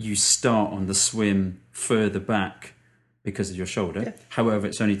you start on the swim further back because of your shoulder. Yeah. However,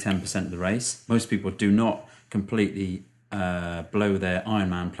 it's only 10% of the race. Most people do not completely blow their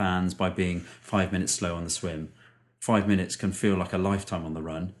Ironman plans by being 5 minutes slow on the swim. 5 minutes can feel like a lifetime on the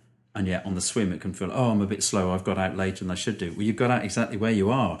run. And yet on the swim, it can feel, I'm a bit slow, I've got out later than I should do. Well, you've got out exactly where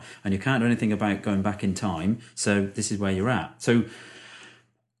you are, and you can't do anything about going back in time, so this is where you're at. So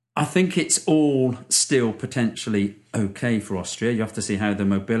I think it's all still potentially okay for Austria. You have to see how the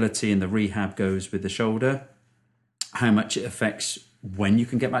mobility and the rehab goes with the shoulder, how much it affects when you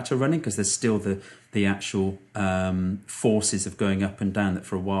can get back to running, because there's still the actual forces of going up and down that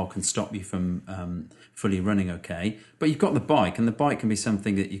for a while can stop you from fully running okay. But you've got the bike, and the bike can be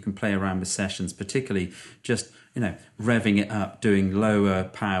something that you can play around with sessions, particularly just revving it up, doing lower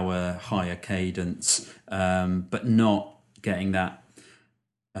power, higher cadence, but not getting that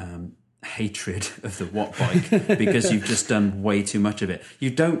hatred of the watt bike because you've just done way too much of it. You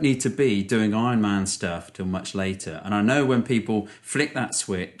don't need to be doing Ironman stuff till much later. And I know when people flick that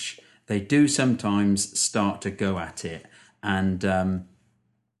switch, they do sometimes start to go at it. And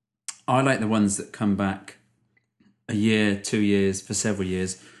I like the ones that come back a year, 2 years, for several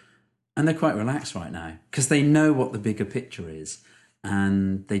years, and they're quite relaxed right now because they know what the bigger picture is,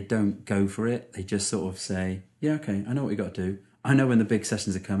 and they don't go for it. They just sort of say, yeah, okay, I know what you got to do. I know when the big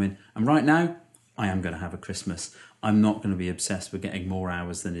sessions are coming, and right now I am going to have a Christmas. I'm not going to be obsessed with getting more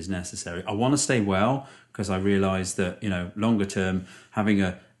hours than is necessary. I want to stay well because I realise that longer term having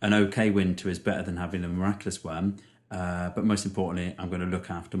an okay winter is better than having a miraculous one. But most importantly, I'm going to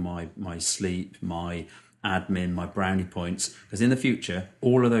look after my sleep, my admin, my brownie points, because in the future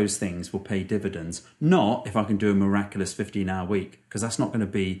all of those things will pay dividends. Not if I can do a miraculous 15-hour week, because that's not going to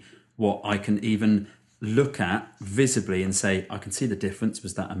be what I can even look at visibly and say, I can see the difference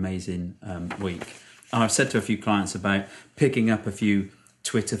was that amazing week. And I've said to a few clients about picking up a few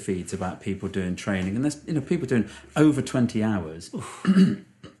Twitter feeds about people doing training, and there's people doing over 20 hours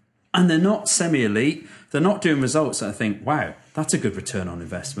and they're not semi-elite, they're not doing results that I think, wow, that's a good return on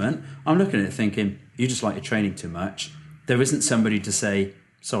investment. I'm looking at it thinking, you just like your training too much. There isn't somebody to say,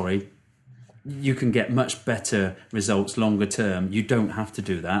 sorry, you can get much better results longer term. You don't have to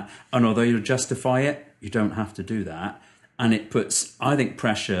do that. And although you'll justify it, you don't have to do that. And it puts, I think,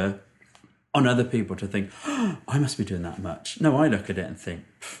 pressure on other people to think, I must be doing that much. No, I look at it and think,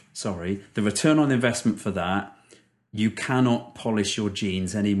 sorry, the return on investment for that you cannot polish your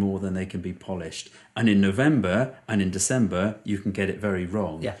genes any more than they can be polished. And in November and in December, you can get it very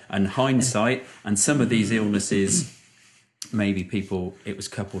wrong. Yeah. And hindsight, and some of these illnesses, maybe it was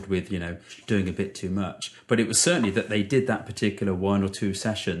coupled with, doing a bit too much. But it was certainly that they did that particular 1 or 2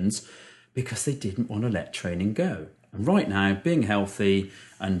 sessions because they didn't want to let training go. And right now, being healthy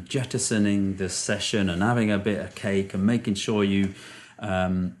and jettisoning the session and having a bit of cake and making sure you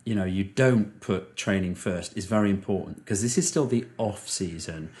don't put training first is very important, because this is still the off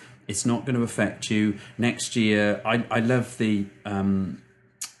season. It's not going to affect you next year. I love the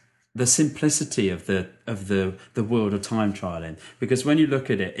simplicity of the world of time trialing, because when you look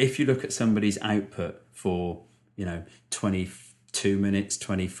at it, if you look at somebody's output for 22 minutes,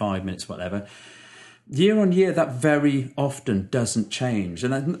 25 minutes, whatever, year on year, that very often doesn't change.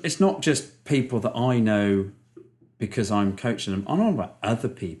 And it's not just people that I know because I'm coaching them. I'm on about other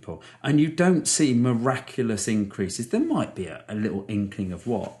people, and you don't see miraculous increases. There might be a little inkling of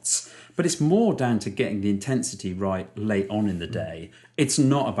watts, but it's more down to getting the intensity right late on in the day. It's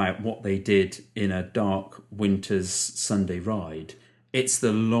not about what they did in a dark winter's Sunday ride. It's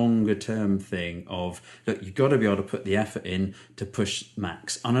the longer term thing of, look, you've got to be able to put the effort in to push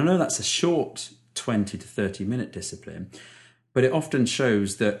max. And I know that's a short 20 to 30 minute discipline, but it often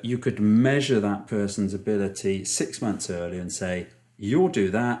shows that you could measure that person's ability 6 months earlier and say, you'll do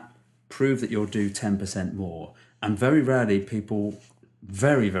that, prove that you'll do 10% more. And very rarely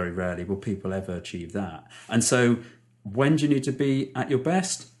will people ever achieve that. And so when do you need to be at your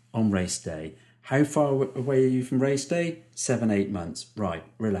best? On race day. How far away are you from race day? 7-8 months. Right,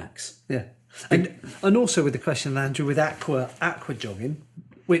 relax. Yeah. And also with the question, Andrew, with aqua jogging,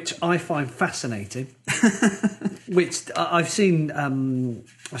 which I find fascinating, which I've seen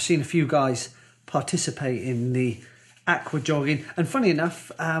a few guys participate in the aqua jogging. And funny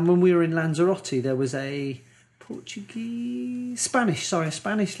enough, when we were in Lanzarote, there was a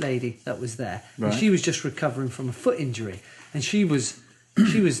Spanish lady that was there. Right. And she was just recovering from a foot injury, and she was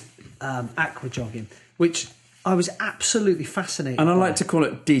aqua jogging, which I was absolutely fascinated. And I like to call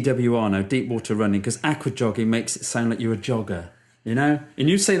it DWR now, deep water running, because aqua jogging makes it sound like you're a jogger. And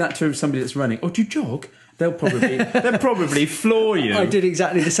you say that to somebody that's running, oh, do you jog? They'll probably floor you. I did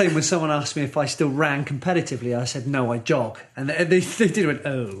exactly the same when someone asked me if I still ran competitively. I said, no, I jog. And they did went,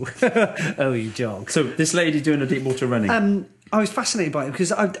 oh, oh, you jog. So this lady doing a deep water running. I was fascinated by it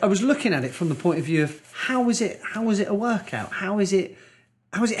because I was looking at it from the point of view of how was it a workout? How is it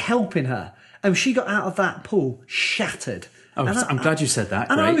helping her? And she got out of that pool shattered. Oh, I'm glad you said that.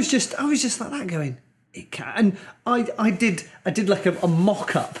 And Great. I was just like that going, it can. And I did like a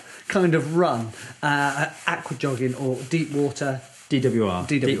mock-up kind of run, aqua jogging or deep water. DWR.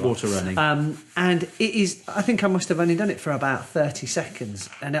 Deep water running. And it is, I think I must have only done it for about 30 seconds.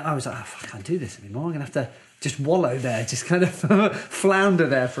 And I was like, oh, I can't do this anymore. I'm going to have to just wallow there, just kind of flounder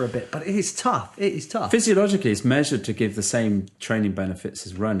there for a bit. But it is tough. It is tough. Physiologically, it's measured to give the same training benefits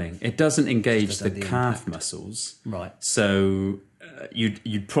as running. It doesn't engage the calf muscles. Right. So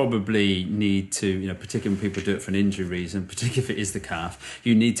you'd probably need to, particularly when people do it for an injury reason, particularly if it is the calf,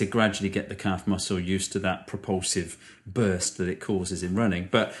 you need to gradually get the calf muscle used to that propulsive burst that it causes in running.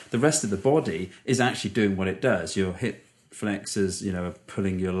 But the rest of the body is actually doing what it does. Your hip flexors, are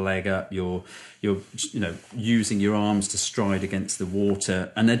pulling your leg up, you're using your arms to stride against the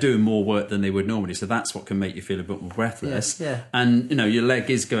water, and they're doing more work than they would normally. So that's what can make you feel a bit more breathless. Yeah. And your leg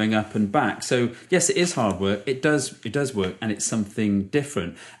is going up and back. So yes, it is hard work. It does work, and it's something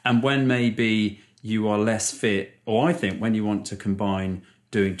different. And when maybe you are less fit, or I think when you want to combine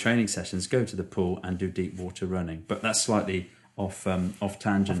doing training sessions, go to the pool and do deep water running. But that's slightly off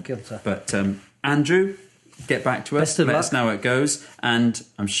tangent. Off kilter. But Andrew, get back to us. Let us know how it goes. And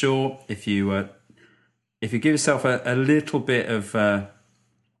I'm sure if you give yourself a little bit of a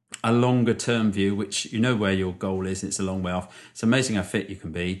longer term view, which you know where your goal is, and it's a long way off. It's amazing how fit you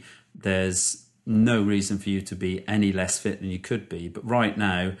can be. There's no reason for you to be any less fit than you could be. But right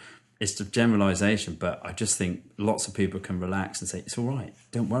now, it's a generalisation, but I just think lots of people can relax and say, it's all right,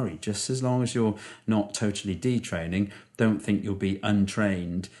 don't worry. Just as long as you're not totally detraining, don't think you'll be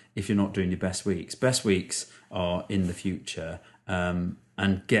untrained if you're not doing your best weeks. Best weeks are in the future,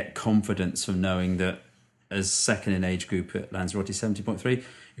 and get confidence from knowing that as second in age group at Lanzarote 70.3,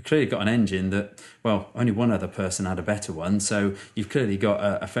 you've clearly got an engine that, well, only one other person had a better one, so you've clearly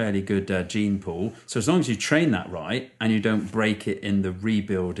got a fairly good gene pool. So as long as you train that right and you don't break it in the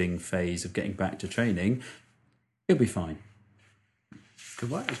rebuilding phase of getting back to training, you'll be fine.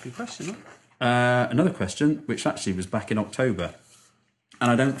 Good work. That's a good question, huh? Another question, which actually was back in October, and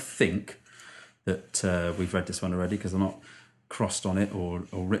I don't think that we've read this one already because I'm not crossed on it or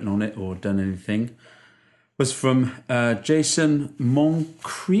written on it or done anything. was from Jason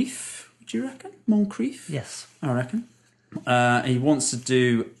Moncrief. Do you reckon? Moncrief? Yes. I reckon. He wants to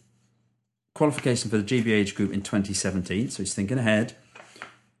do qualification for the GB age group in 2017, so he's thinking ahead,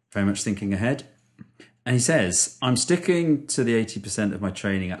 very much thinking ahead. And he says, I'm sticking to the 80% of my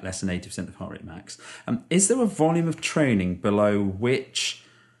training at less than 80% of heart rate max. Is there a volume of training below which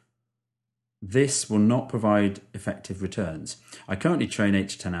this will not provide effective returns? I currently train 8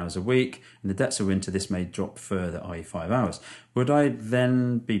 to 10 hours a week. In the depths of winter, this may drop further, i.e. 5 hours. Would I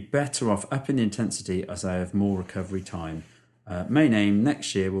then be better off upping the intensity as I have more recovery time? Main aim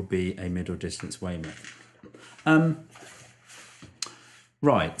next year will be a middle distance Weymouth.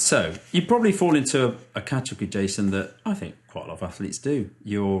 Right, so you probably fall into a category, Jason, that I think quite a lot of athletes do.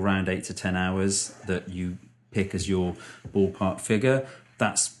 You're around 8 to 10 hours that you pick as your ballpark figure.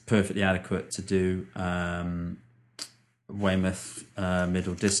 That's perfectly adequate to do Weymouth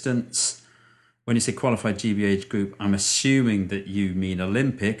middle distance. When you say qualified GB age group, I'm assuming that you mean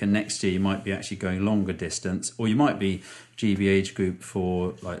Olympic, and next year you might be actually going longer distance, or you might be GB age group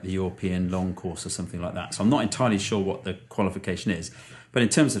for like the European long course or something like that. So I'm not entirely sure what the qualification is. But in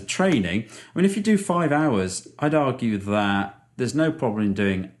terms of training, I mean, if you do 5 hours, I'd argue that there's no problem in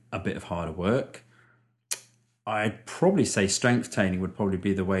doing a bit of harder work. I'd probably say strength training would probably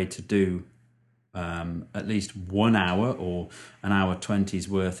be the way to do at least 1 hour or an hour 20's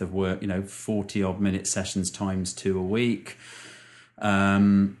worth of work, 40 odd minute sessions times 2 a week.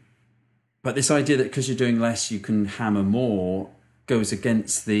 But this idea that because you're doing less, you can hammer more goes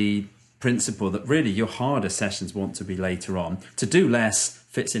against the principle that really your harder sessions want to be later on. To do less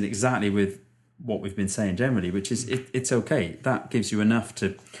fits in exactly with what we've been saying generally, which is it's okay. That gives you enough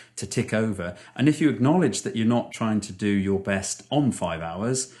to tick over. And if you acknowledge that you're not trying to do your best on 5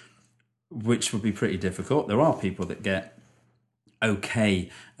 hours, which would be pretty difficult. There are people that get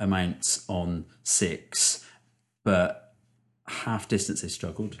okay amounts on 6, but half distance they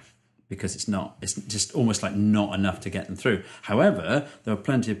struggled because it's just almost like not enough to get them through. However, there are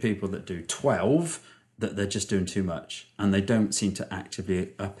plenty of people that do 12 that they're just doing too much and they don't seem to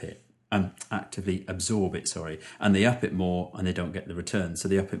actively absorb it, and they up it more and they don't get the return. So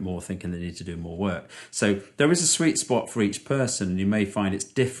they up it more thinking they need to do more work. So there is a sweet spot for each person, and you may find it's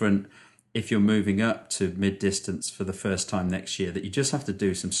different if you're moving up to mid-distance for the first time next year, that you just have to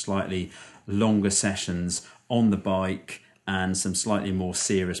do some slightly longer sessions on the bike and some slightly more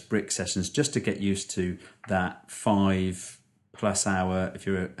serious brick sessions just to get used to that 5+ hour. If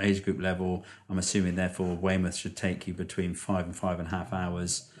you're at age group level, I'm assuming therefore Weymouth should take you between 5 and 5.5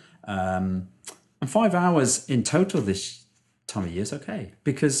 hours. And 5 hours in total this time of year is okay,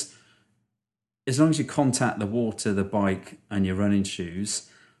 because as long as you contact the water, the bike and your running shoes,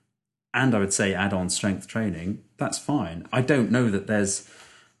 and I would say add on strength training, that's fine. I don't know that there's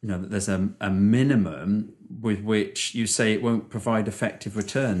a minimum with which you say it won't provide effective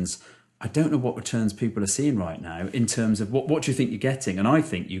returns. I don't know what returns people are seeing right now in terms of what do you think you're getting? And I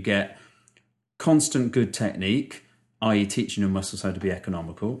think you get constant good technique, i.e. teaching your muscles how to be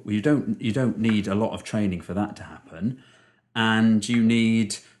economical. Well, you don't need a lot of training for that to happen. And you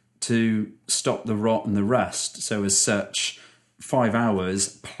need to stop the rot and the rust. So as such, 5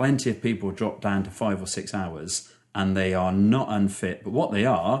 hours, plenty of people drop down to 5 or 6 hours and they are not unfit, but what they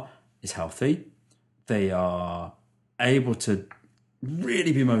are is healthy. They are able to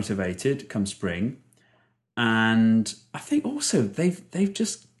really be motivated come spring. And I think also they've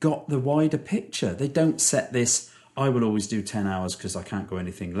just got the wider picture. They don't set this, I will always do 10 hours because I can't go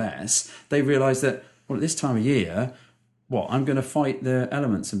anything less. They realise that, well, at this time of year, I'm going to fight the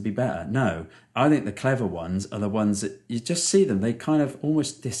elements and be better? No. I think the clever ones are the ones that you just see them. They kind of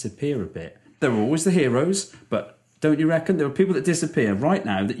almost disappear a bit. They're always the heroes, but don't you reckon? There are people that disappear right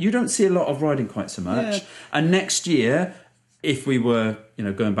now that you don't see a lot of riding quite so much. Yeah. And next year, if we were,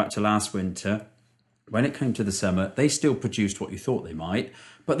 going back to last winter, when it came to the summer, they still produced what you thought they might,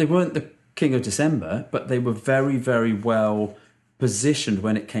 but they weren't the king of December, but they were very, very well positioned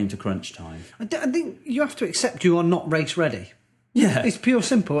when it came to crunch time. I think you have to accept you are not race ready. Yeah. It's pure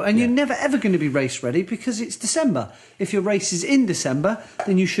simple. And you're never ever going to be race ready because it's December. If your race is in December,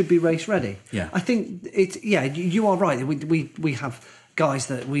 then you should be race ready. Yeah. I think you are right. We have guys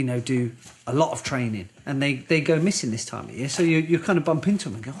that we know do a lot of training and they go missing this time of year. So you kind of bump into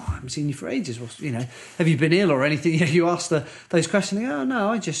them and go, I haven't seen you for ages. Well, have you been ill or anything? You ask those questions. They go, oh no,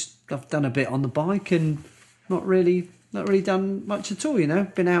 I've done a bit on the bike and not really done much at all.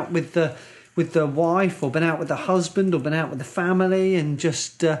 Been out with the wife, or been out with the husband, or been out with the family, and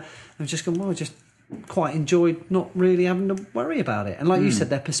I've just gone, well, just quite enjoyed not really having to worry about it. And like you said,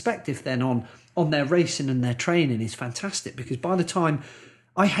 their perspective then on their racing and their training is fantastic, because by the time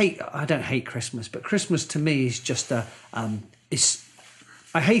I don't hate Christmas, but Christmas to me is just I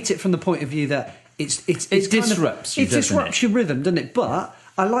hate it from the point of view that it disrupts you, it disrupts your rhythm, doesn't it? But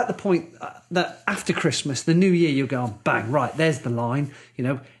I like the point that after Christmas, the new year, you go on, bang, right, there's the line.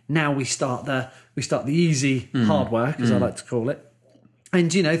 Now we start the easy hard work, as I like to call it. And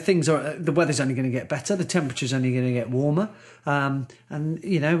the weather's only going to get better, the temperature's only going to get warmer, and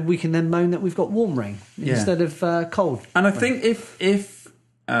we can then moan that we've got warm rain instead of cold. And I think if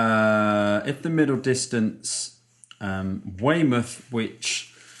the middle distance Weymouth,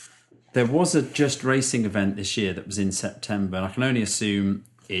 which there was a Just Racing event this year that was in September, and I can only assume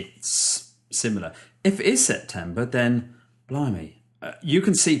it's similar. If it is September, then blimey, you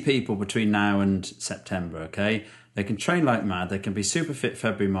can see people between now and September. Okay. They can train like mad. They can be super fit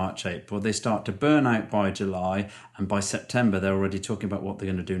February, March, April. They start to burn out by July. And by September, they're already talking about what they're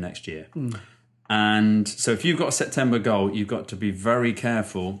going to do next year. And so if you've got a September goal, you've got to be very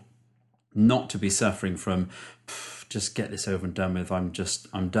careful not to be suffering from, just get this over and done with.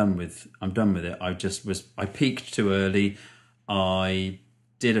 I'm done with it. I peaked too early. I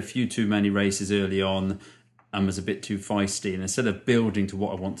did a few too many races early on and was a bit too feisty. And instead of building to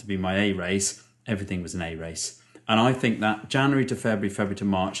what I want to be my A race, everything was an A race. And I think that January to February to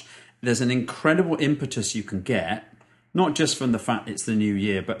March, there's an incredible impetus you can get, not just from the fact it's the new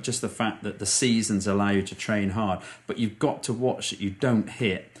year, but just the fact that the seasons allow you to train hard. But you've got to watch that you don't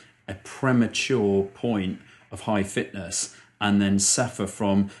hit a premature point of high fitness and then suffer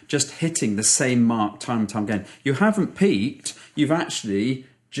from just hitting the same mark time and time again. You haven't peaked. You've actually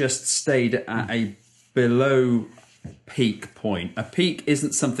just stayed at a below peak point. A peak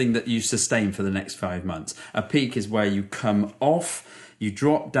isn't something that you sustain for the next 5 months. A peak is where you come off, you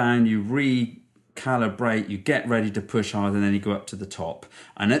drop down, you recalibrate, you get ready to push hard, and then you go up to the top.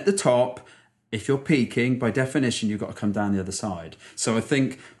 And at the top, if you're peaking, by definition, you've got to come down the other side. So I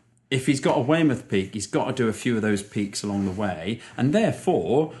think if he's got a Weymouth peak, he's got to do a few of those peaks along the way. And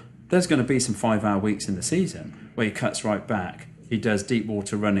therefore, there's going to be some 5-hour weeks in the season where he cuts right back. He does deep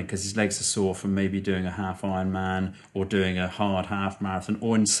water running because his legs are sore from maybe doing a half Ironman or doing a hard half marathon,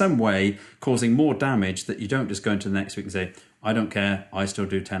 or in some way causing more damage that you don't just go into the next week and say, I don't care, I still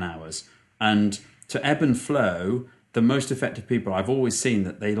do 10 hours. And to ebb and flow, the most effective people I've always seen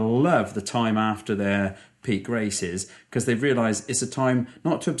that they love the time after their peak races because they've realised it's a time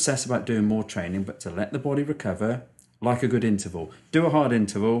not to obsess about doing more training, but to let the body recover like a good interval. Do a hard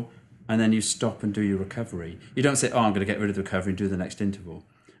interval, and then you stop and do your recovery. You don't say, I'm going to get rid of the recovery and do the next interval.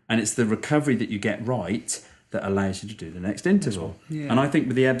 And it's the recovery that you get right that allows you to do the next interval. Yeah. And I think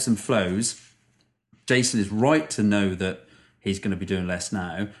with the ebbs and flows, Jason is right to know that he's going to be doing less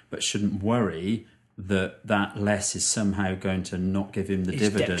now, but shouldn't worry that less is somehow going to not give him the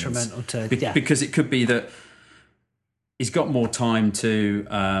dividends. Detrimental to, because it could be that he's got more time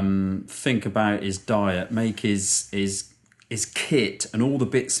to think about his diet, make his kit and all the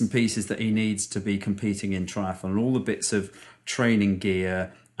bits and pieces that he needs to be competing in triathlon, all the bits of training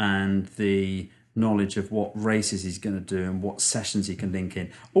gear and the knowledge of what races he's going to do and what sessions he can link in.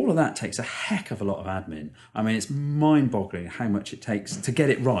 All of that takes a heck of a lot of admin. I mean, it's mind-boggling how much it takes to get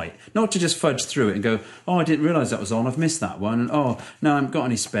it right. Not to just fudge through it and go, I didn't realise that was on, I've missed that one. And no, I haven't got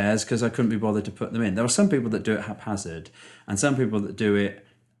any spares because I couldn't be bothered to put them in. There are some people that do it haphazard and some people that do it,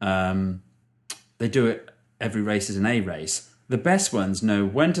 they do it every race is an A race. The best ones know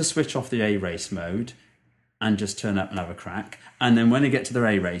when to switch off the A race mode and just turn up and have a crack. And then when they get to their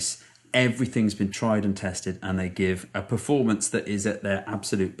A race, everything's been tried and tested and they give a performance that is at their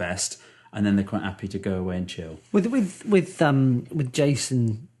absolute best, and then they're quite happy to go away and chill. With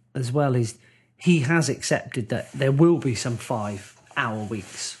Jason as well, is he has accepted that there will be some 5-hour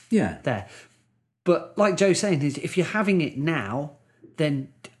weeks there. But like Joe's saying, is if you're having it now,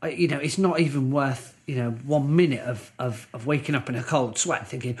 then it's not even worth 1 minute of waking up in a cold sweat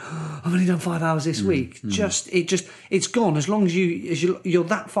thinking, I've only done 5 hours this week. It's gone. As long as you're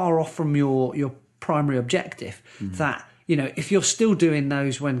that far off from your primary objective that if you're still doing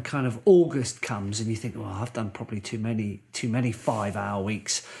those when kind of August comes and you think, well, I've done probably too many 5-hour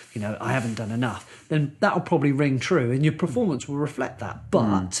weeks, I haven't done enough, then that'll probably ring true and your performance will reflect that.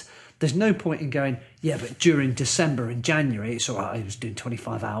 But there's no point in going, but during December and January, it's all right, I was doing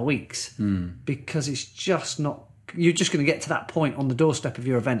 25-hour weeks. Because it's just not... You're just going to get to that point on the doorstep of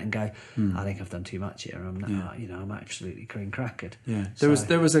your event and go, I think I've done too much here. I'm absolutely cream crackered. Yeah. There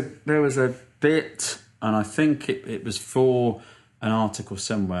was a bit, and I think it was for an article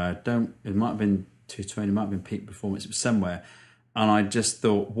somewhere. It might have been 220, it might have been peak performance. It was somewhere. And I just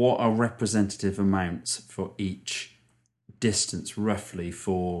thought, what are representative amounts for each distance roughly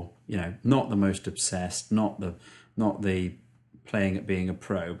for not the most obsessed, not the playing at being a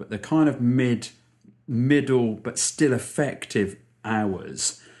pro, but the kind of middle but still effective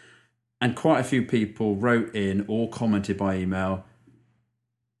hours. And quite a few people wrote in or commented by email,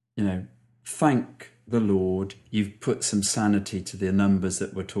 thank the Lord, you've put some sanity to the numbers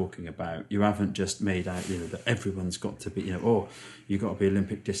that we're talking about. You haven't just made out, that everyone's got to be, you've got to be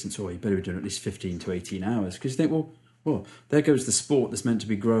Olympic distance, or you better be doing at least 15 to 18 hours. Because you think, well, there goes the sport that's meant to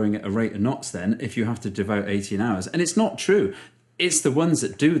be growing at a rate of knots then, if you have to devote 18 hours. And it's not true. It's the ones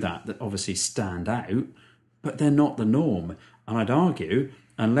that do that obviously stand out, but they're not the norm. And I'd argue,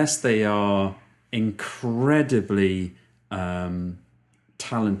 unless they are incredibly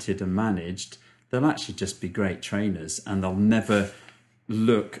talented and managed, they'll actually just be great trainers, and they'll never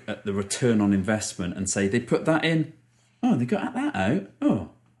look at the return on investment and say, they put that in, they got that out,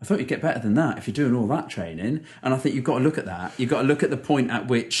 I thought you'd get better than that if you're doing all that training. And I think you've got to look at that. You've got to look at the point at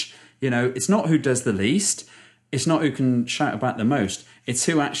which, it's not who does the least, it's not who can shout about the most, it's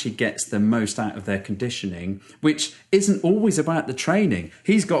who actually gets the most out of their conditioning, which isn't always about the training.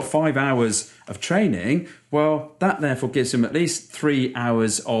 He's got 5 hours of training, well, that therefore gives him at least 3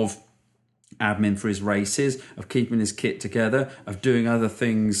 hours of admin for his races, of keeping his kit together, of doing other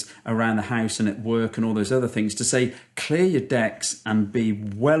things around the house and at work and all those other things, to say, clear your decks and be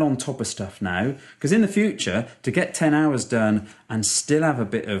well on top of stuff now. Because in the future, to get 10 hours done and still have a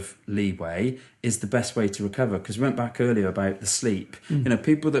bit of leeway is the best way to recover. Because we went back earlier about the sleep.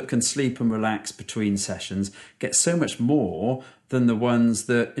 People that can sleep and relax between sessions get so much more than the ones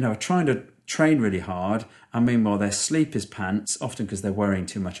that, are trying to train really hard, and meanwhile their sleep is pants, often because they're worrying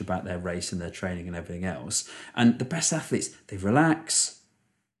too much about their race and their training and everything else. And the best athletes, they relax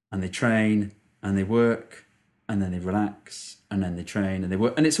and they train and they work and then they relax and then they train and they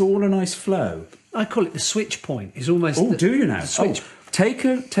work, and it's all a nice flow. I call it the switch point. It's almost do you now? Switch. Take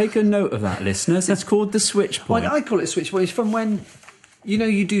a note of that, listeners. It's called the switch point. I call it switch point. It's from when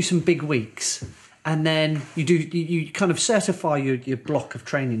you do some big weeks, and then you kind of certify your block of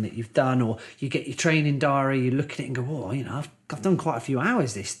training that you've done, or you get your training diary, you look at it and go, I've done quite a few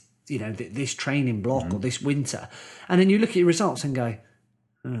hours this training block or this winter. And then you look at your results and go,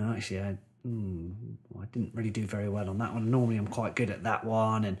 actually, I didn't really do very well on that one. Normally I'm quite good at that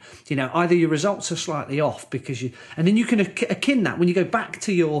one. And, either your results are slightly off and then you can akin that when you go back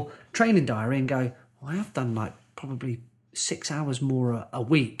to your training diary and go, I have done like probably 6 hours more a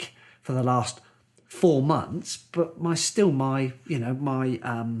week for the last 4 months, but my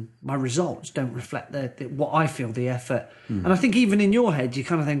results don't reflect what I feel the effort. And I think even in your head, you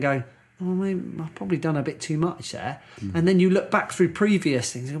kind of then go, I've probably done a bit too much there. And then you look back through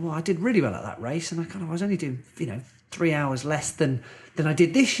previous things and go, I did really well at that race, and I was only doing 3 hours less than I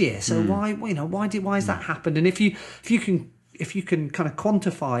did this year. So why has that happened? And if you can kind of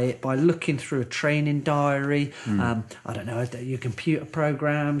quantify it by looking through a training diary, I don't know, your computer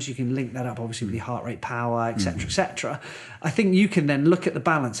programs, you can link that up obviously with your heart rate, power, etc., etc. I think you can then look at the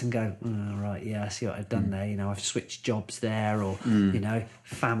balance and go, right, yeah, I see what I've done there. I've switched jobs there, or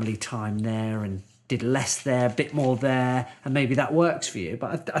family time there, and did less there, a bit more there, and maybe that works for you.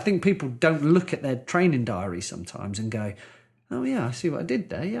 But I think people don't look at their training diary sometimes and go, oh yeah, I see what I did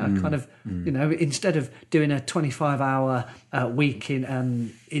there. Yeah, I kind of, instead of doing a 25-hour week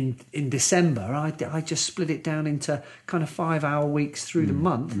in December, I just split it down into kind of 5-hour weeks through the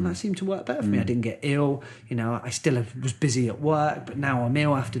month, and that seemed to work better for me. I didn't get ill. I still was busy at work, but now I'm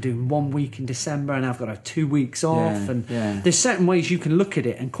ill after doing 1 week in December, and I've got to have 2 weeks off. There's certain ways you can look at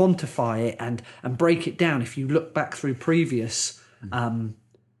it and quantify it and break it down. If you look back through previous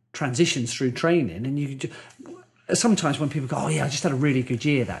transitions through training, and you could sometimes when people go, I just had a really good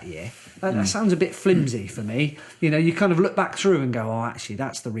year that year, that sounds a bit flimsy for me. You kind of look back through and go, actually,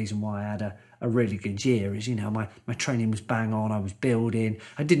 that's the reason why I had a really good year is, my training was bang on, I was building,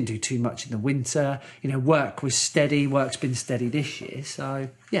 I didn't do too much in the winter, work was steady, work's been steady this year. So,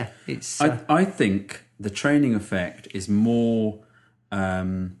 yeah, it's... I think the training effect is more...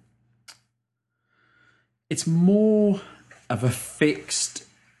 it's more of a fixed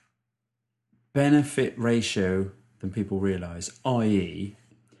benefit ratio than people realise, i.e.,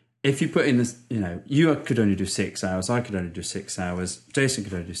 if you put in this, you could only do 6 hours, I could only do 6 hours, Jason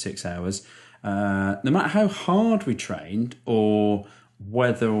could only do 6 hours, no matter how hard we trained or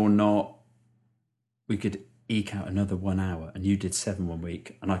whether or not we could eke out another 1 hour, and you did 7 one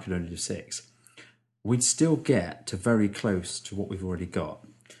week and I could only do 6, we'd still get to very close to what we've already got.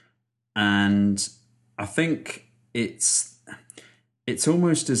 And I think it's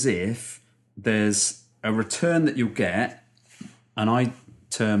almost as if there's a return that you'll get, and I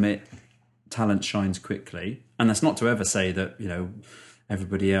term it talent shines quickly. And that's not to ever say that,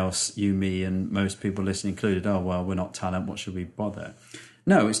 everybody else, you, me, and most people listening included, oh, well, we're not talent, what should we bother?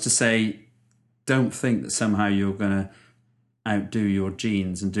 No, it's to say, don't think that somehow you're going to outdo your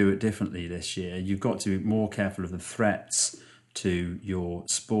genes and do it differently this year. You've got to be more careful of the threats to your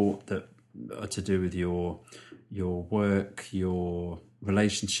sport that are to do with your work, your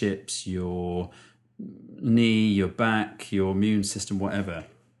relationships, your knee, your back, your immune system, whatever.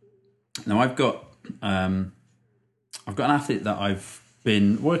 Now, I've got an athlete that I've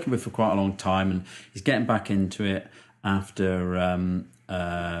been working with for quite a long time, and he's getting back into it after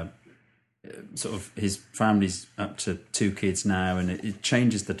sort of his family's up to 2 kids now, and it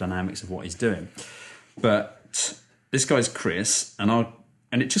changes the dynamics of what he's doing. But this guy's Chris, and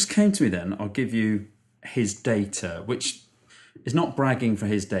it just came to me then, I'll give you his data, which is not bragging for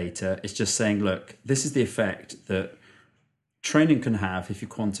his data. It's just saying, look, this is the effect that training can have if you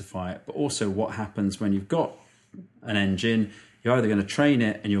quantify it, but also what happens when you've got an engine. You're either going to train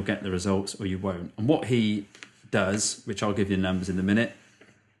it and you'll get the results, or you won't. And what he does, which I'll give you the numbers in a minute,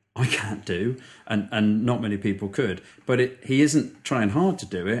 I can't do, and not many people could. But he isn't trying hard to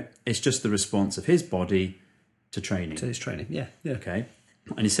do it. It's just the response of his body to training. To his training, yeah. Okay.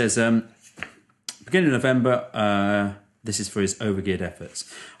 And he says, beginning of November, this is for his overgeared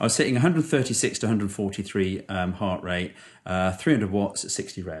efforts. I was hitting 136 to 143 heart rate, 300 watts at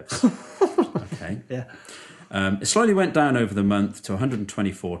 60 revs. Okay. Yeah. It slowly went down over the month to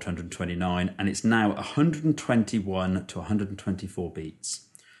 124 to 129, and it's now 121 to 124 beats.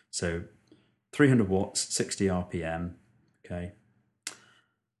 So 300 watts, 60 RPM. Okay.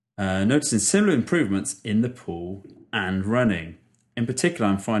 Noticing similar improvements in the pool and running. In particular,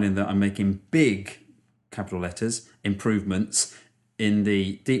 I'm finding that I'm making big, capital letters, improvements in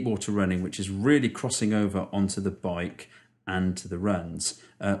the deep water running, which is really crossing over onto the bike and to the runs,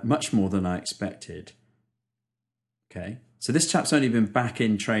 much more than I expected. Okay, so this chap's only been back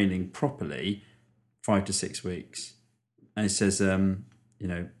in training properly 5 to 6 weeks. And he says,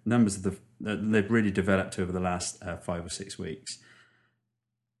 numbers of they've really developed over the last 5 or 6 weeks.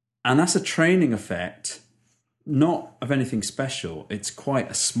 And that's a training effect, not of anything special. It's quite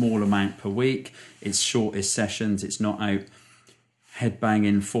a small amount per week. It's shortest sessions. It's not out head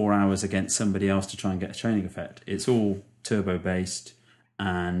banging 4 hours against somebody else to try and get a training effect. It's all turbo based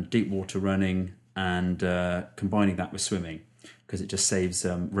and deep water running, and combining that with swimming, because it just saves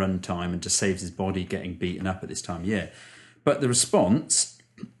run time and just saves his body getting beaten up at this time of year. But the response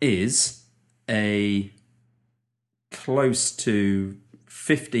is a close to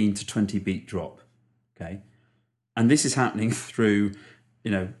 15 to 20 beat drop. Okay. And this is happening through,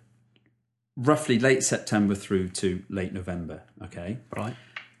 roughly late September through to late November. Okay. Right.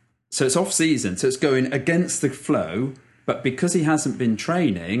 So it's off season. So it's going against the flow, but because he hasn't been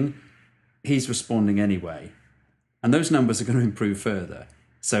training, he's responding anyway. And those numbers are going to improve further.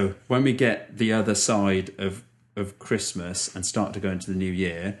 So when we get the other side of Christmas and start to go into the new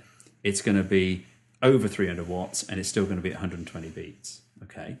year, it's going to be over 300 watts and it's still going to be at 120 beats.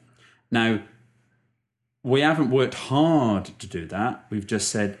 Okay. Now, we haven't worked hard to do that. We've just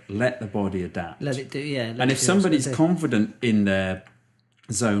said, let the body adapt. Let it do, yeah. And if somebody's confident in their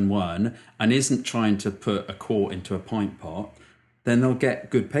zone 1 and isn't trying to put a quart into a pint pot, then they'll get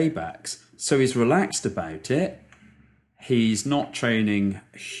good paybacks. So he's relaxed about it. He's not training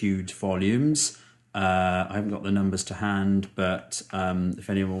huge volumes. I haven't got the numbers to hand, but if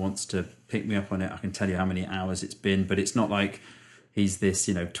anyone wants to pick me up on it, I can tell you how many hours it's been. But it's not like he's this,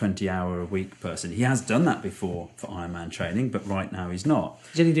 20-hour-a-week person. He has done that before for Ironman training, but right now he's not.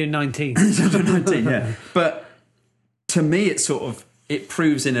 He's only doing 19. He's only doing 19, yeah. But to me, it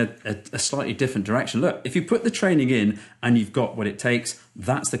proves in a slightly different direction. Look, if you put the training in and you've got what it takes,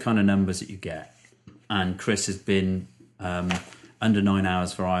 that's the kind of numbers that you get. And Chris has been under 9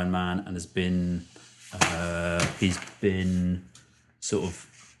 hours for Ironman, and he's been sort of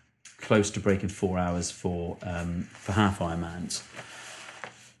close to breaking 4 hours for half Ironmans.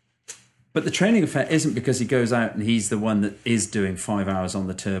 But the training effect isn't because he goes out and he's the one that is doing 5 hours on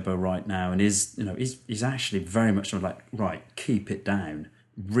the turbo right now, and he's actually very much sort of like, right, keep it down.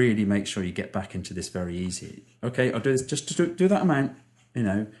 Really make sure you get back into this very easy. Okay, I'll do this, just to do that amount.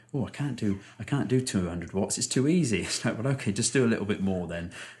 I can't do 200 watts. It's too easy. It's like, well, okay, just do a little bit more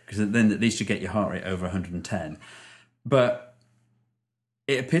then, because then at least you get your heart rate over 110. But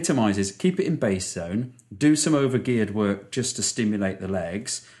it epitomizes, keep it in base zone, do some overgeared work just to stimulate the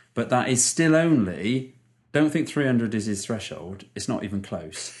legs. But that is still only, don't think 300 is his threshold. It's not even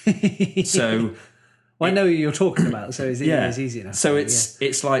close. So I know who you're talking about, so it's easy enough. So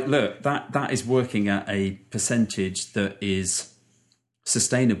it's like, look, that is working at a percentage that is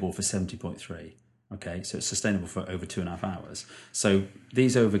sustainable for 70.3. Okay, so it's sustainable for over 2.5 hours. So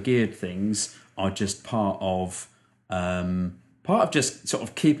these overgeared things are just part of just sort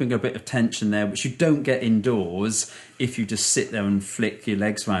of keeping a bit of tension there, which you don't get indoors if you just sit there and flick your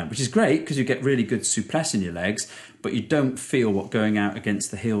legs around, which is great because you get really good souplesse in your legs, but you don't feel what going out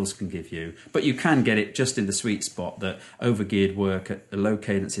against the heels can give you. But you can get it just in the sweet spot that overgeared work at the low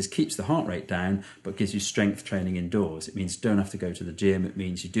cadences keeps the heart rate down, but gives you strength training indoors. It means you don't have to go to the gym. It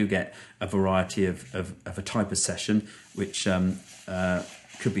means you do get a variety of a type of session, which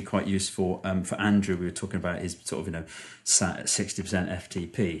could be quite useful. For Andrew, we were talking about his sort of, sat at 60%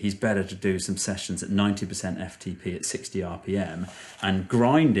 FTP. He's better to do some sessions at 90% FTP at 60 RPM and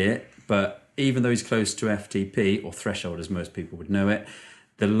grind it, but even though he's close to FTP, or threshold as most people would know it,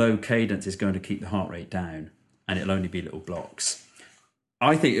 the low cadence is going to keep the heart rate down, and it'll only be little blocks.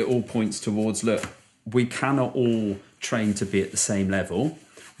 I think it all points towards, look, we cannot all train to be at the same level.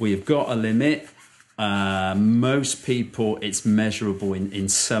 We've got a limit. Most people, it's measurable in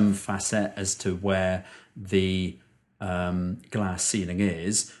some facet as to where the glass ceiling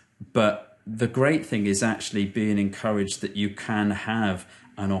is. But the great thing is actually being encouraged that you can have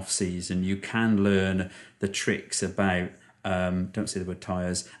an off season. You can learn the tricks about, don't say the word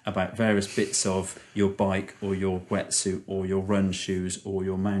tyres, about various bits of your bike or your wetsuit or your run shoes or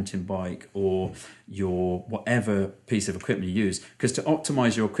your mountain bike or your whatever piece of equipment you use. Because to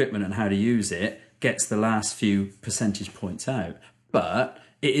optimise your equipment and how to use it gets the last few percentage points out. But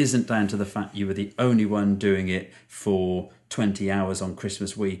it isn't down to the fact you were the only one doing it for 20 hours on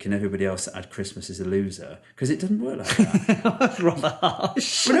Christmas week and everybody else that had Christmas is a loser, because it doesn't work like that. That's rather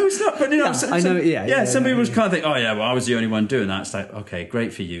harsh. But no, it's not. But I know. Yeah. Some people kind of think, oh yeah, well I was the only one doing that. It's like, okay,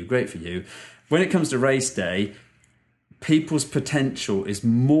 great for you. When it comes to race day, people's potential is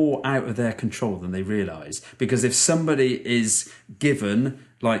more out of their control than they realise. Because if somebody is given,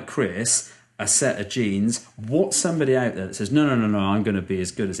 like Chris, a set of genes, what's somebody out there that says, no, I'm going to be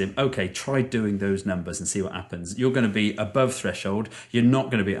as good as him? Okay, try doing those numbers and see what happens. You're going to be above threshold. You're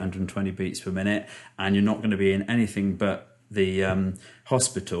not going to be at 120 beats per minute, and you're not going to be in anything but the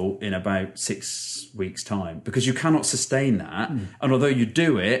hospital in about 6 weeks' time, because you cannot sustain that. And although you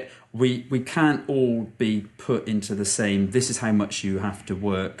do it, we can't all be put into the same, this is how much you have to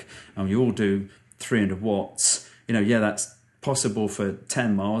work, and you all do 300 watts. That's possible for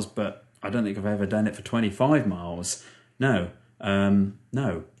 10 miles, but I don't think I've ever done it for 25 miles. No, 9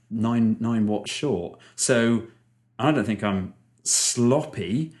 watts short. So I don't think I'm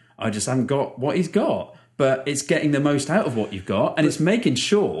sloppy. I just haven't got what he's got. But it's getting the most out of what you've got, and it's making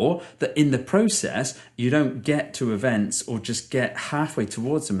sure that in the process you don't get to events or just get halfway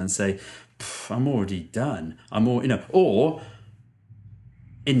towards them and say, I'm already done. Or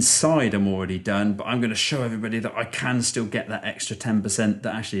inside I'm already done, but I'm going to show everybody that I can still get that extra 10%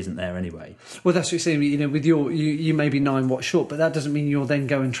 that actually isn't there anyway. Well, that's what you're saying. With you may be 9 watts short, but that doesn't mean you'll then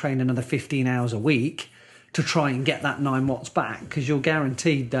go and train another 15 hours a week to try and get that 9 watts back, because you're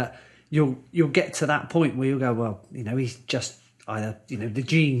guaranteed that you'll get to that point where you'll go, well, he's just either, the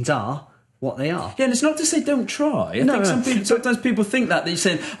genes are what they are. Yeah, and it's not to say don't try. I think sometimes people think that you're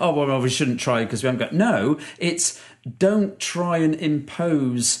saying, oh, well, we shouldn't try because we haven't got... No, it's don't try and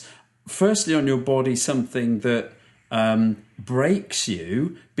impose, firstly, on your body something that breaks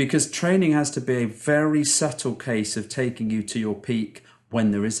you, because training has to be a very subtle case of taking you to your peak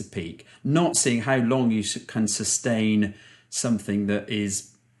when there is a peak, not seeing how long you can sustain something that is,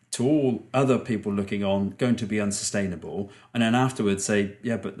 to all other people looking on, going to be unsustainable, and then afterwards say,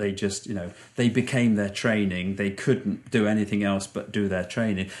 yeah, but they just, they became their training. They couldn't do anything else but do their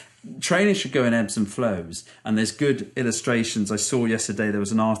training. Training should go in ebbs and flows, and there's good illustrations. I saw yesterday there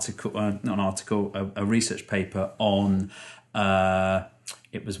was a research paper on,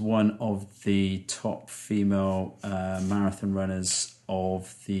 it was one of the top female marathon runners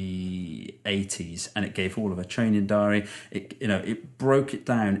of the 80s, and it gave all of her training diary. It broke it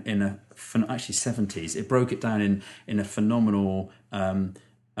down actually 70s. It broke it down in a phenomenal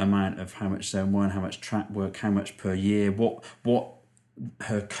amount of how much zone one, how much track work, how much per year, what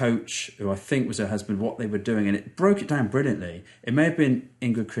her coach, who I think was her husband, what they were doing, and it broke it down brilliantly. It may have been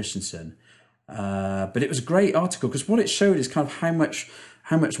Ingrid Christensen, but it was a great article, because what it showed is kind of how much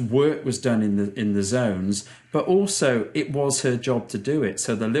work was done in the zones, but also it was her job to do it.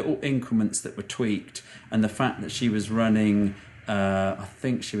 So the little increments that were tweaked, and the fact that she was running, I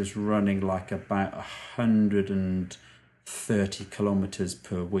think she was running like about 130 kilometres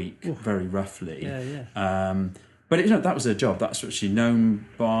per week, very roughly. Yeah. But that was her job. That's what she's known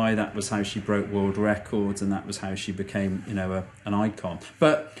by. That was how she broke world records, and that was how she became, an icon.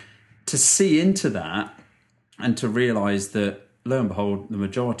 But to see into that and to realise that lo and behold, the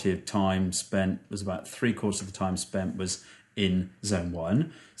majority of time spent was about 3/4 of the time spent was in zone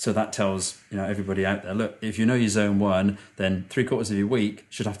 1. So that tells everybody out there, look, if you know your zone 1, then 3/4 of your week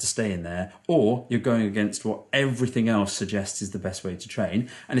should have to stay in there, or you're going against what everything else suggests is the best way to train.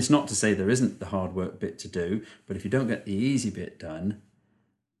 And it's not to say there isn't the hard work bit to do, but if you don't get the easy bit done,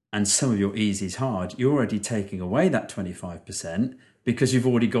 and some of your easy is hard, you're already taking away that 25%. Because you've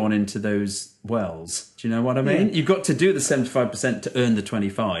already gone into those wells. Do you know what I mean? Yeah. You've got to do the 75% to earn the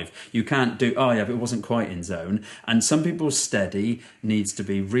 25. You can't do, but it wasn't quite in zone. And some people's steady needs to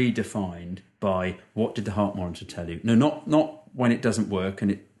be redefined by what did the heart monitor tell you? No, not when it doesn't work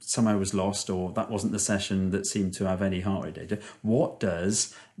and it somehow was lost, or that wasn't the session that seemed to have any heart rate data. What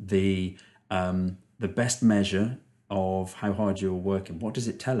does the best measure of how hard you're working, what does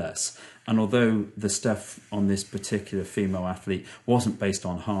it tell us? And although the stuff on this particular female athlete wasn't based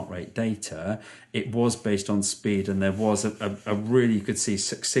on heart rate data, it was based on speed, and there was a really, you could see,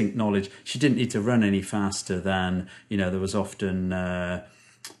 succinct knowledge. She didn't need to run any faster than, there was often,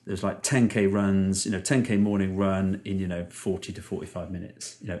 there's like 10k runs, 10k morning run in, 40 to 45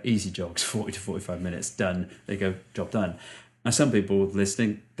 minutes, easy jogs, 40 to 45 minutes, done, they go, job done. Now, some people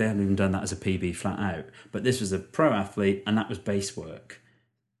listening, they haven't even done that as a PB flat out. But this was a pro athlete, and that was base work.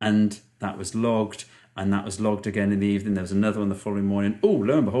 And that was logged, and that was logged again in the evening. There was another one the following morning. Oh,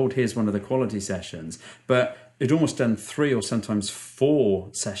 lo and behold, here's one of the quality sessions. But it'd almost done 3 or sometimes 4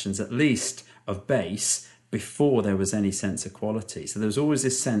 sessions at least of base before there was any sense of quality. So there was always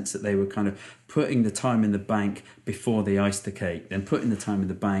this sense that they were kind of putting the time in the bank before they iced the cake, then putting the time in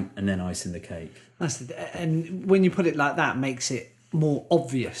the bank and then icing the cake. And when you put it like that, makes it more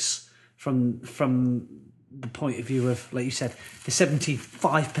obvious from the point of view of, like you said, the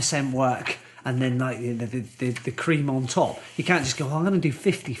 75% work and then like the cream on top. You can't just go, I'm going to do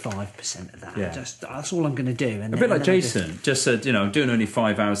 55% of that. Yeah. That's all I'm going to do. And a bit like Jason just said, I'm doing only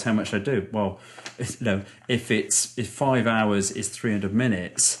 5 hours, how much I do? Well, if 5 hours is 300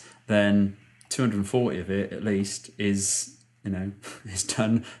 minutes, then 240 of it at least is is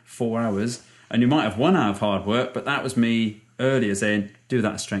done 4 hours. And you might have 1 hour of hard work, but that was me earlier saying, do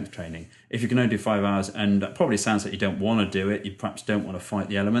that strength training. If you can only do 5 hours, and that probably sounds like you don't want to do it, you perhaps don't want to fight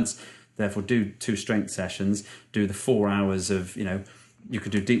the elements, therefore do 2 strength sessions, do the 4 hours of, you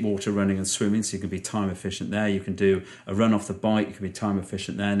could do deep water running and swimming, so you can be time efficient there. You can do a run off the bike, you can be time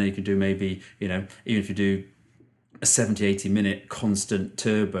efficient there. And then you can do maybe, even if you do a 70, 80 minute constant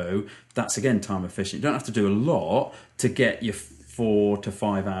turbo, that's again time efficient. You don't have to do a lot to get your 4 to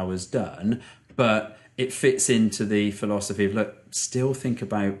 5 hours done, but it fits into the philosophy of, look, still think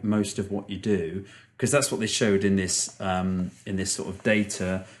about most of what you do, because that's what they showed in this sort of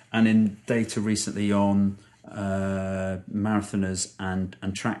data, and in data recently on marathoners and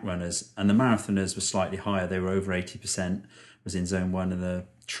track runners. And the marathoners were slightly higher; they were over 80% was in zone 1, and the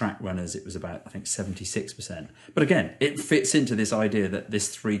track runners it was about, I think, 76%. But again, it fits into this idea that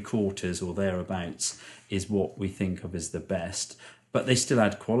this 3/4 or thereabouts is what we think of as the best. But they still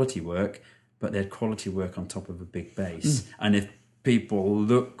had quality work, but they had quality work on top of a big base. And if people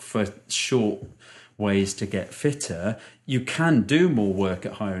look for short ways to get fitter, you can do more work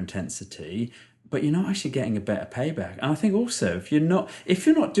at higher intensity, but you're not actually getting a better payback. And I think also, if you're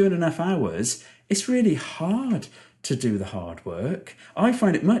not doing enough hours, it's really hard to do the hard work. I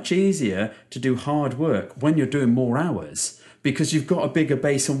find it much easier to do hard work when you're doing more hours, because you've got a bigger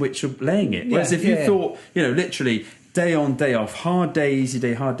base on which you're laying it. Whereas if you thought, literally day on, day off, hard day, easy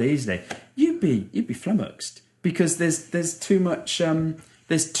day, hard day, easy day, you'd be flummoxed, because there's too much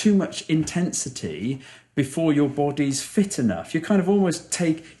intensity before your body's fit enough. You kind of almost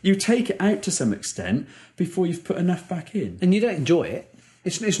take it out to some extent before you've put enough back in, and you don't enjoy it.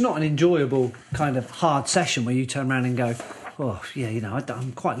 It's not an enjoyable kind of hard session where you turn around and go, oh yeah,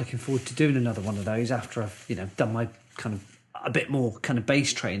 I'm quite looking forward to doing another one of those after I've done my kind of a bit more kind of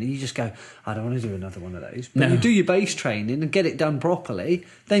base training. You just go, I don't want to do another one of those. But you do your base training and get it done properly,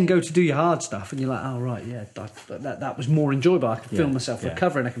 then go to do your hard stuff, and you're like, oh right, yeah, that was more enjoyable. I can feel myself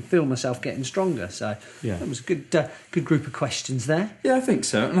recovering. I can feel myself getting stronger. So that was a good group of questions there. Yeah, I think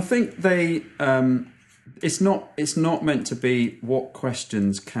so. And I think they it's not meant to be what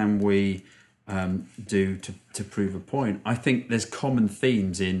questions can we do to prove a point. I think there's common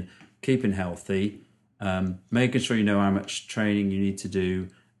themes in keeping healthy, making sure you know how much training you need to do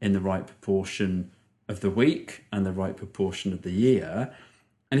in the right proportion of the week and the right proportion of the year.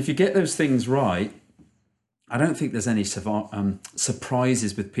 And if you get those things right, I don't think there's any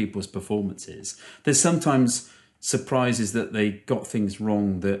surprises with people's performances. There's sometimes surprises that they got things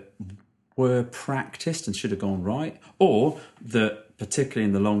wrong that were practiced and should have gone right, or that particularly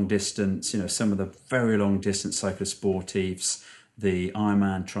in the long distance, some of the very long distance cyclosportives, the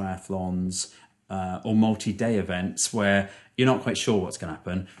Ironman triathlons, or multi-day events where you're not quite sure what's going to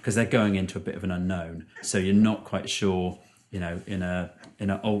happen because they're going into a bit of an unknown. So you're not quite sure, in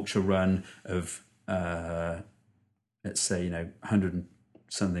an ultra run of, let's say, 100 and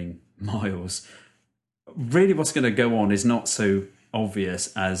something miles, really what's going to go on is not so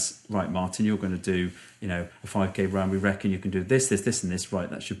obvious as, right, Martin, you're going to do, a 5K run. We reckon you can do this, and this. Right,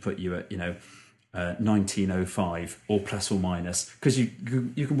 that should put you at, 1905 or plus or minus, because you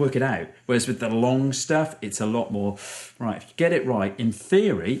can work it out. Whereas with the long stuff, it's a lot more, right, if you get it right, in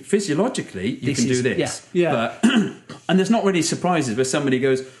theory, physiologically, you can do this. Yeah. But, and there's not really surprises where somebody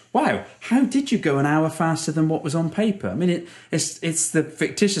goes, wow, how did you go an hour faster than what was on paper? I mean, it's the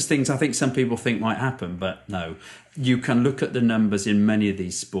fictitious things I think some people think might happen, but no. You can look at the numbers in many of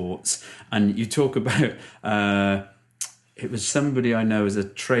these sports, and you talk about... it was somebody I know as a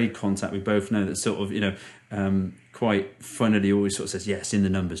trade contact we both know that sort of, quite funnily always sort of says, yes, in the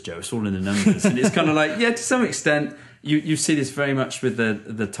numbers, Joe, it's all in the numbers. And it's kind of like, yeah, to some extent, you see this very much with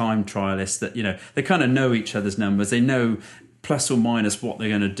the time trialists that, they kind of know each other's numbers. They know plus or minus what they're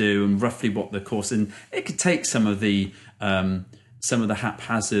going to do and roughly what the course, and it could take some of the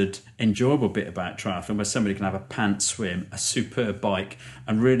haphazard, enjoyable bit about triathlon where somebody can have a pant swim, a superb bike,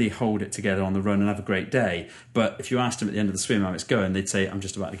 and really hold it together on the run and have a great day. But if you asked them at the end of the swim how it's going, they'd say, I'm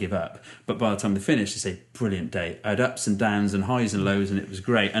just about to give up. But by the time they finish, they say, brilliant day. I had ups and downs and highs and lows, and it was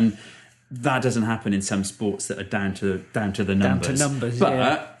great. And that doesn't happen in some sports that are down to the numbers. Down to numbers,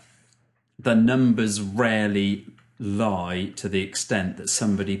 but the numbers rarely lie to the extent that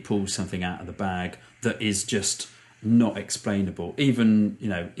somebody pulls something out of the bag that is just not explainable, even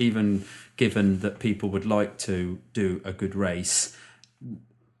given that people would like to do a good race.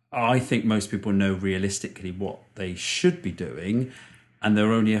 I think most people know realistically what they should be doing, and there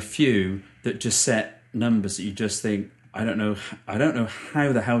are only a few that just set numbers that you just think, I don't know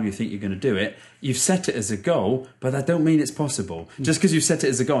how the hell you think you're going to do it. You've set it as a goal, but that don't mean it's possible. Just because you've set it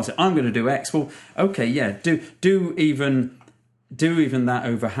as a goal and say, I'm going to do X, well, okay, yeah, do even that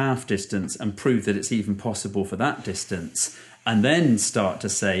over half distance and prove that it's even possible for that distance, and then start to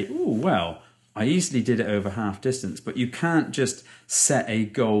say, oh, well, I easily did it over half distance. But you can't just set a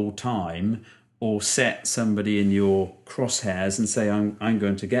goal time or set somebody in your crosshairs and say, I'm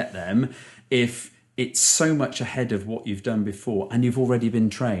going to get them, if it's so much ahead of what you've done before and you've already been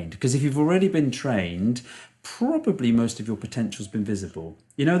trained. Because if you've already been trained, probably most of your potential's been visible.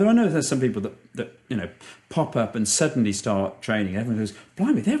 I know there's some people that pop up and suddenly start training. Everyone goes,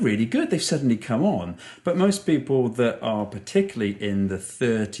 blimey, they're really good. They've suddenly come on. But most people that are particularly in the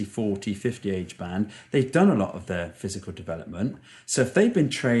 30, 40, 50 age band, they've done a lot of their physical development. So if they've been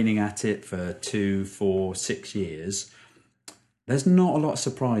training at it for 2, 4, 6 years, there's not a lot of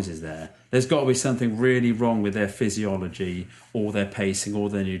surprises there. There's got to be something really wrong with their physiology or their pacing or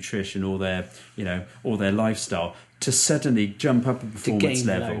their nutrition or their, or their lifestyle to suddenly jump up a performance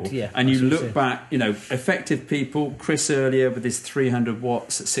level. And you look back, effective people, Chris earlier with his 300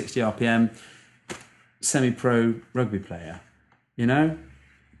 watts at 60 RPM, semi-pro rugby player,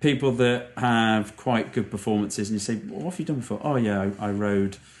 people that have quite good performances, and you say, well, what have you done before? Oh yeah, I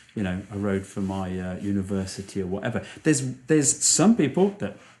rode for my university or whatever. There's some people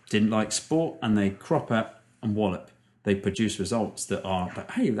that didn't like sport and they crop up and wallop. They produce results that are like,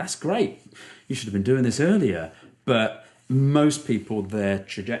 hey, that's great. You should have been doing this earlier. But most people, their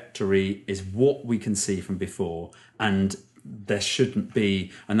trajectory is what we can see from before, and there shouldn't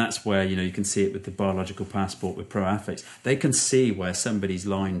be. And that's where, you can see it with the biological passport with pro athletes. They can see where somebody's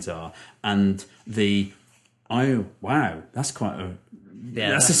lines are, and wow, that's quite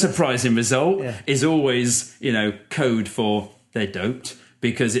that's a surprising result, is always, code for they're doped,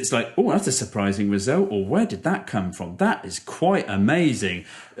 because it's like, oh, that's a surprising result, or where did that come from? That is quite amazing.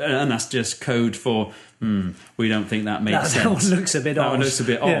 And that's just code for, we don't think that makes sense. That one looks a bit odd. That one looks a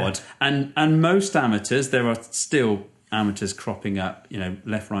bit odd. And most amateurs, there are still amateurs cropping up,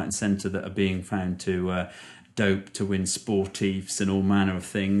 left, right and centre that are being found to dope to win sportives and all manner of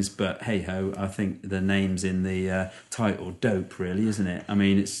things, but hey ho, I think the name's in the title, dope, really, isn't it? I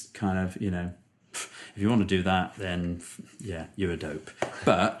mean, it's kind of, if you want to do that, then yeah, you're a dope.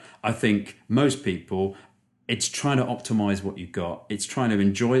 But I think most people, it's trying to optimize what you've got. It's trying to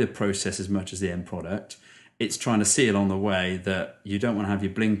enjoy the process as much as the end product. It's trying to see along the way that you don't want to have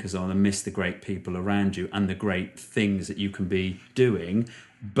your blinkers on and miss the great people around you and the great things that you can be doing,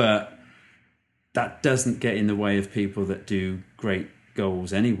 but that doesn't get in the way of people that do great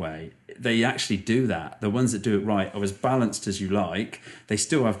goals anyway. they actually do that. The ones that do it right are as balanced as you like. They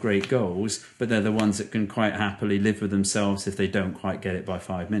still have great goals, but they're the ones that can quite happily live with themselves if they don't quite get it by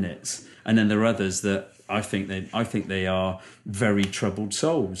 5 minutes. And then there are others that I think they are very troubled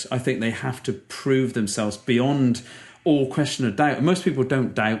souls. I think they have to prove themselves beyond all question of doubt. And most people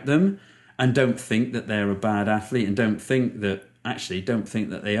don't doubt them and don't think that they're a bad athlete and don't think that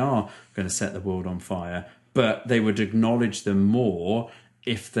they are going to set the world on fire. But they would acknowledge them more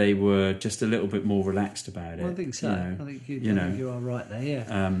if they were just a little bit more relaxed about it. Well, I think so. I think you are right there.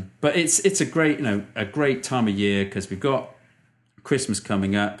 Yeah. But it's a great time of year because we've got Christmas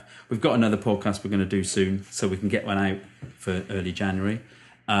coming up. We've got another podcast we're going to do soon, so we can get one out for early January.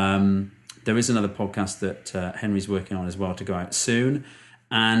 There is another podcast that Henry's working on as well to go out soon,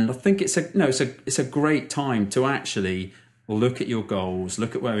 and I think it's a great time to actually look at your goals,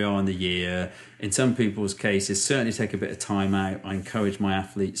 look at where we are in the year. In some people's cases, certainly take a bit of time out. I encourage my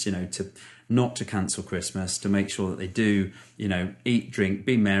athletes, not to cancel Christmas, to make sure that they do, eat, drink,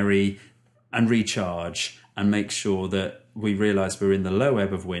 be merry, and recharge, and make sure that we realise we're in the low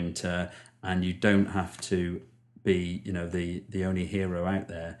ebb of winter, and you don't have to be, the only hero out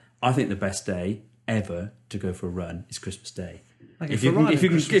there. I think the best day ever to go for a run is Christmas Day. If you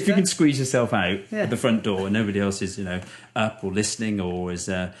can squeeze yourself out at the front door and nobody else is up or listening or is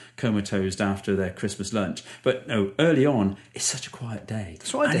comatose after their Christmas lunch. But no, early on it's such a quiet day.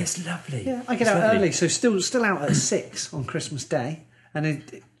 That's what I do. And it's lovely. Yeah, I get out early, so still out at 6 on Christmas Day, and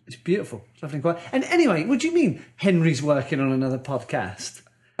it's beautiful. It's lovely and quiet. And anyway, what do you mean Henry's working on another podcast?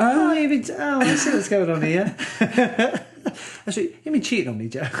 I see what's going on here. You've been cheating on me,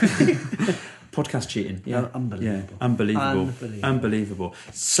 Joe. Podcast cheating. Yeah. Unbelievable. Yeah. Unbelievable.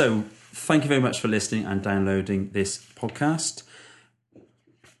 So thank you very much for listening and downloading this podcast.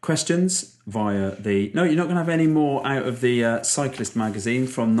 Questions via No, you're not going to have any more out of the Cyclist magazine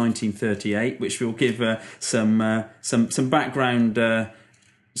from 1938, which will give some background,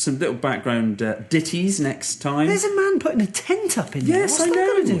 some little background ditties next time. There's a man putting a tent up in there. Yes, What's I know. that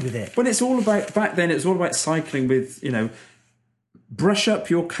got to do with it? But it's all about, back then it was all about cycling with, brush up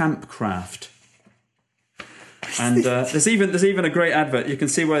your campcraft. And there's even a great advert. You can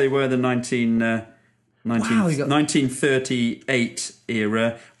see where they were in the 1938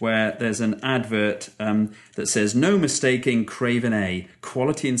 era, where there's an advert that says, "No mistaking Craven A,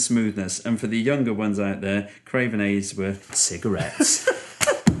 quality and smoothness." And for the younger ones out there, Craven A's were cigarettes.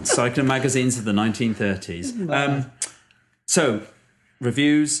 Cycling magazines of the 1930s. So,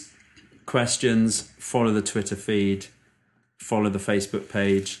 reviews, questions, follow the Twitter feed, follow the Facebook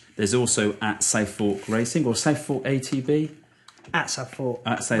page. There's also at Southforkracing or Southfork ATB. At Southfork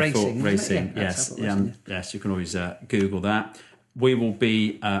Racing. Yes, yes. You can always Google that. We will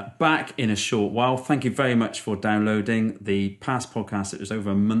be back in a short while. Thank you very much for downloading. The past podcast, it was over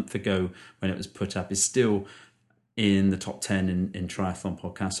a month ago when it was put up, is still in the top 10 in triathlon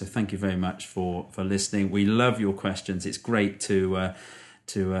podcasts. So thank you very much for listening. We love your questions. It's great to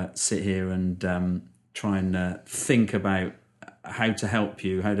sit here and try and think about how to help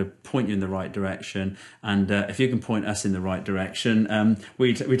you, how to point you in the right direction, and if you can point us in the right direction,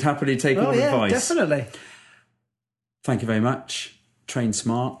 we'd happily take all advice. Definitely. Thank you very much. Train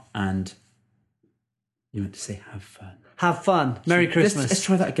smart, and you meant to say have fun. Have fun. Merry Christmas. Let's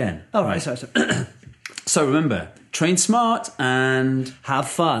try that again. Oh, right. Sorry. So remember, train smart and have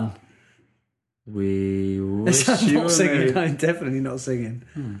fun. We wish I'm you not singing. I'm definitely not singing.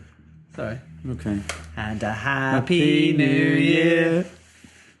 Sorry. Okay. And a happy New Year.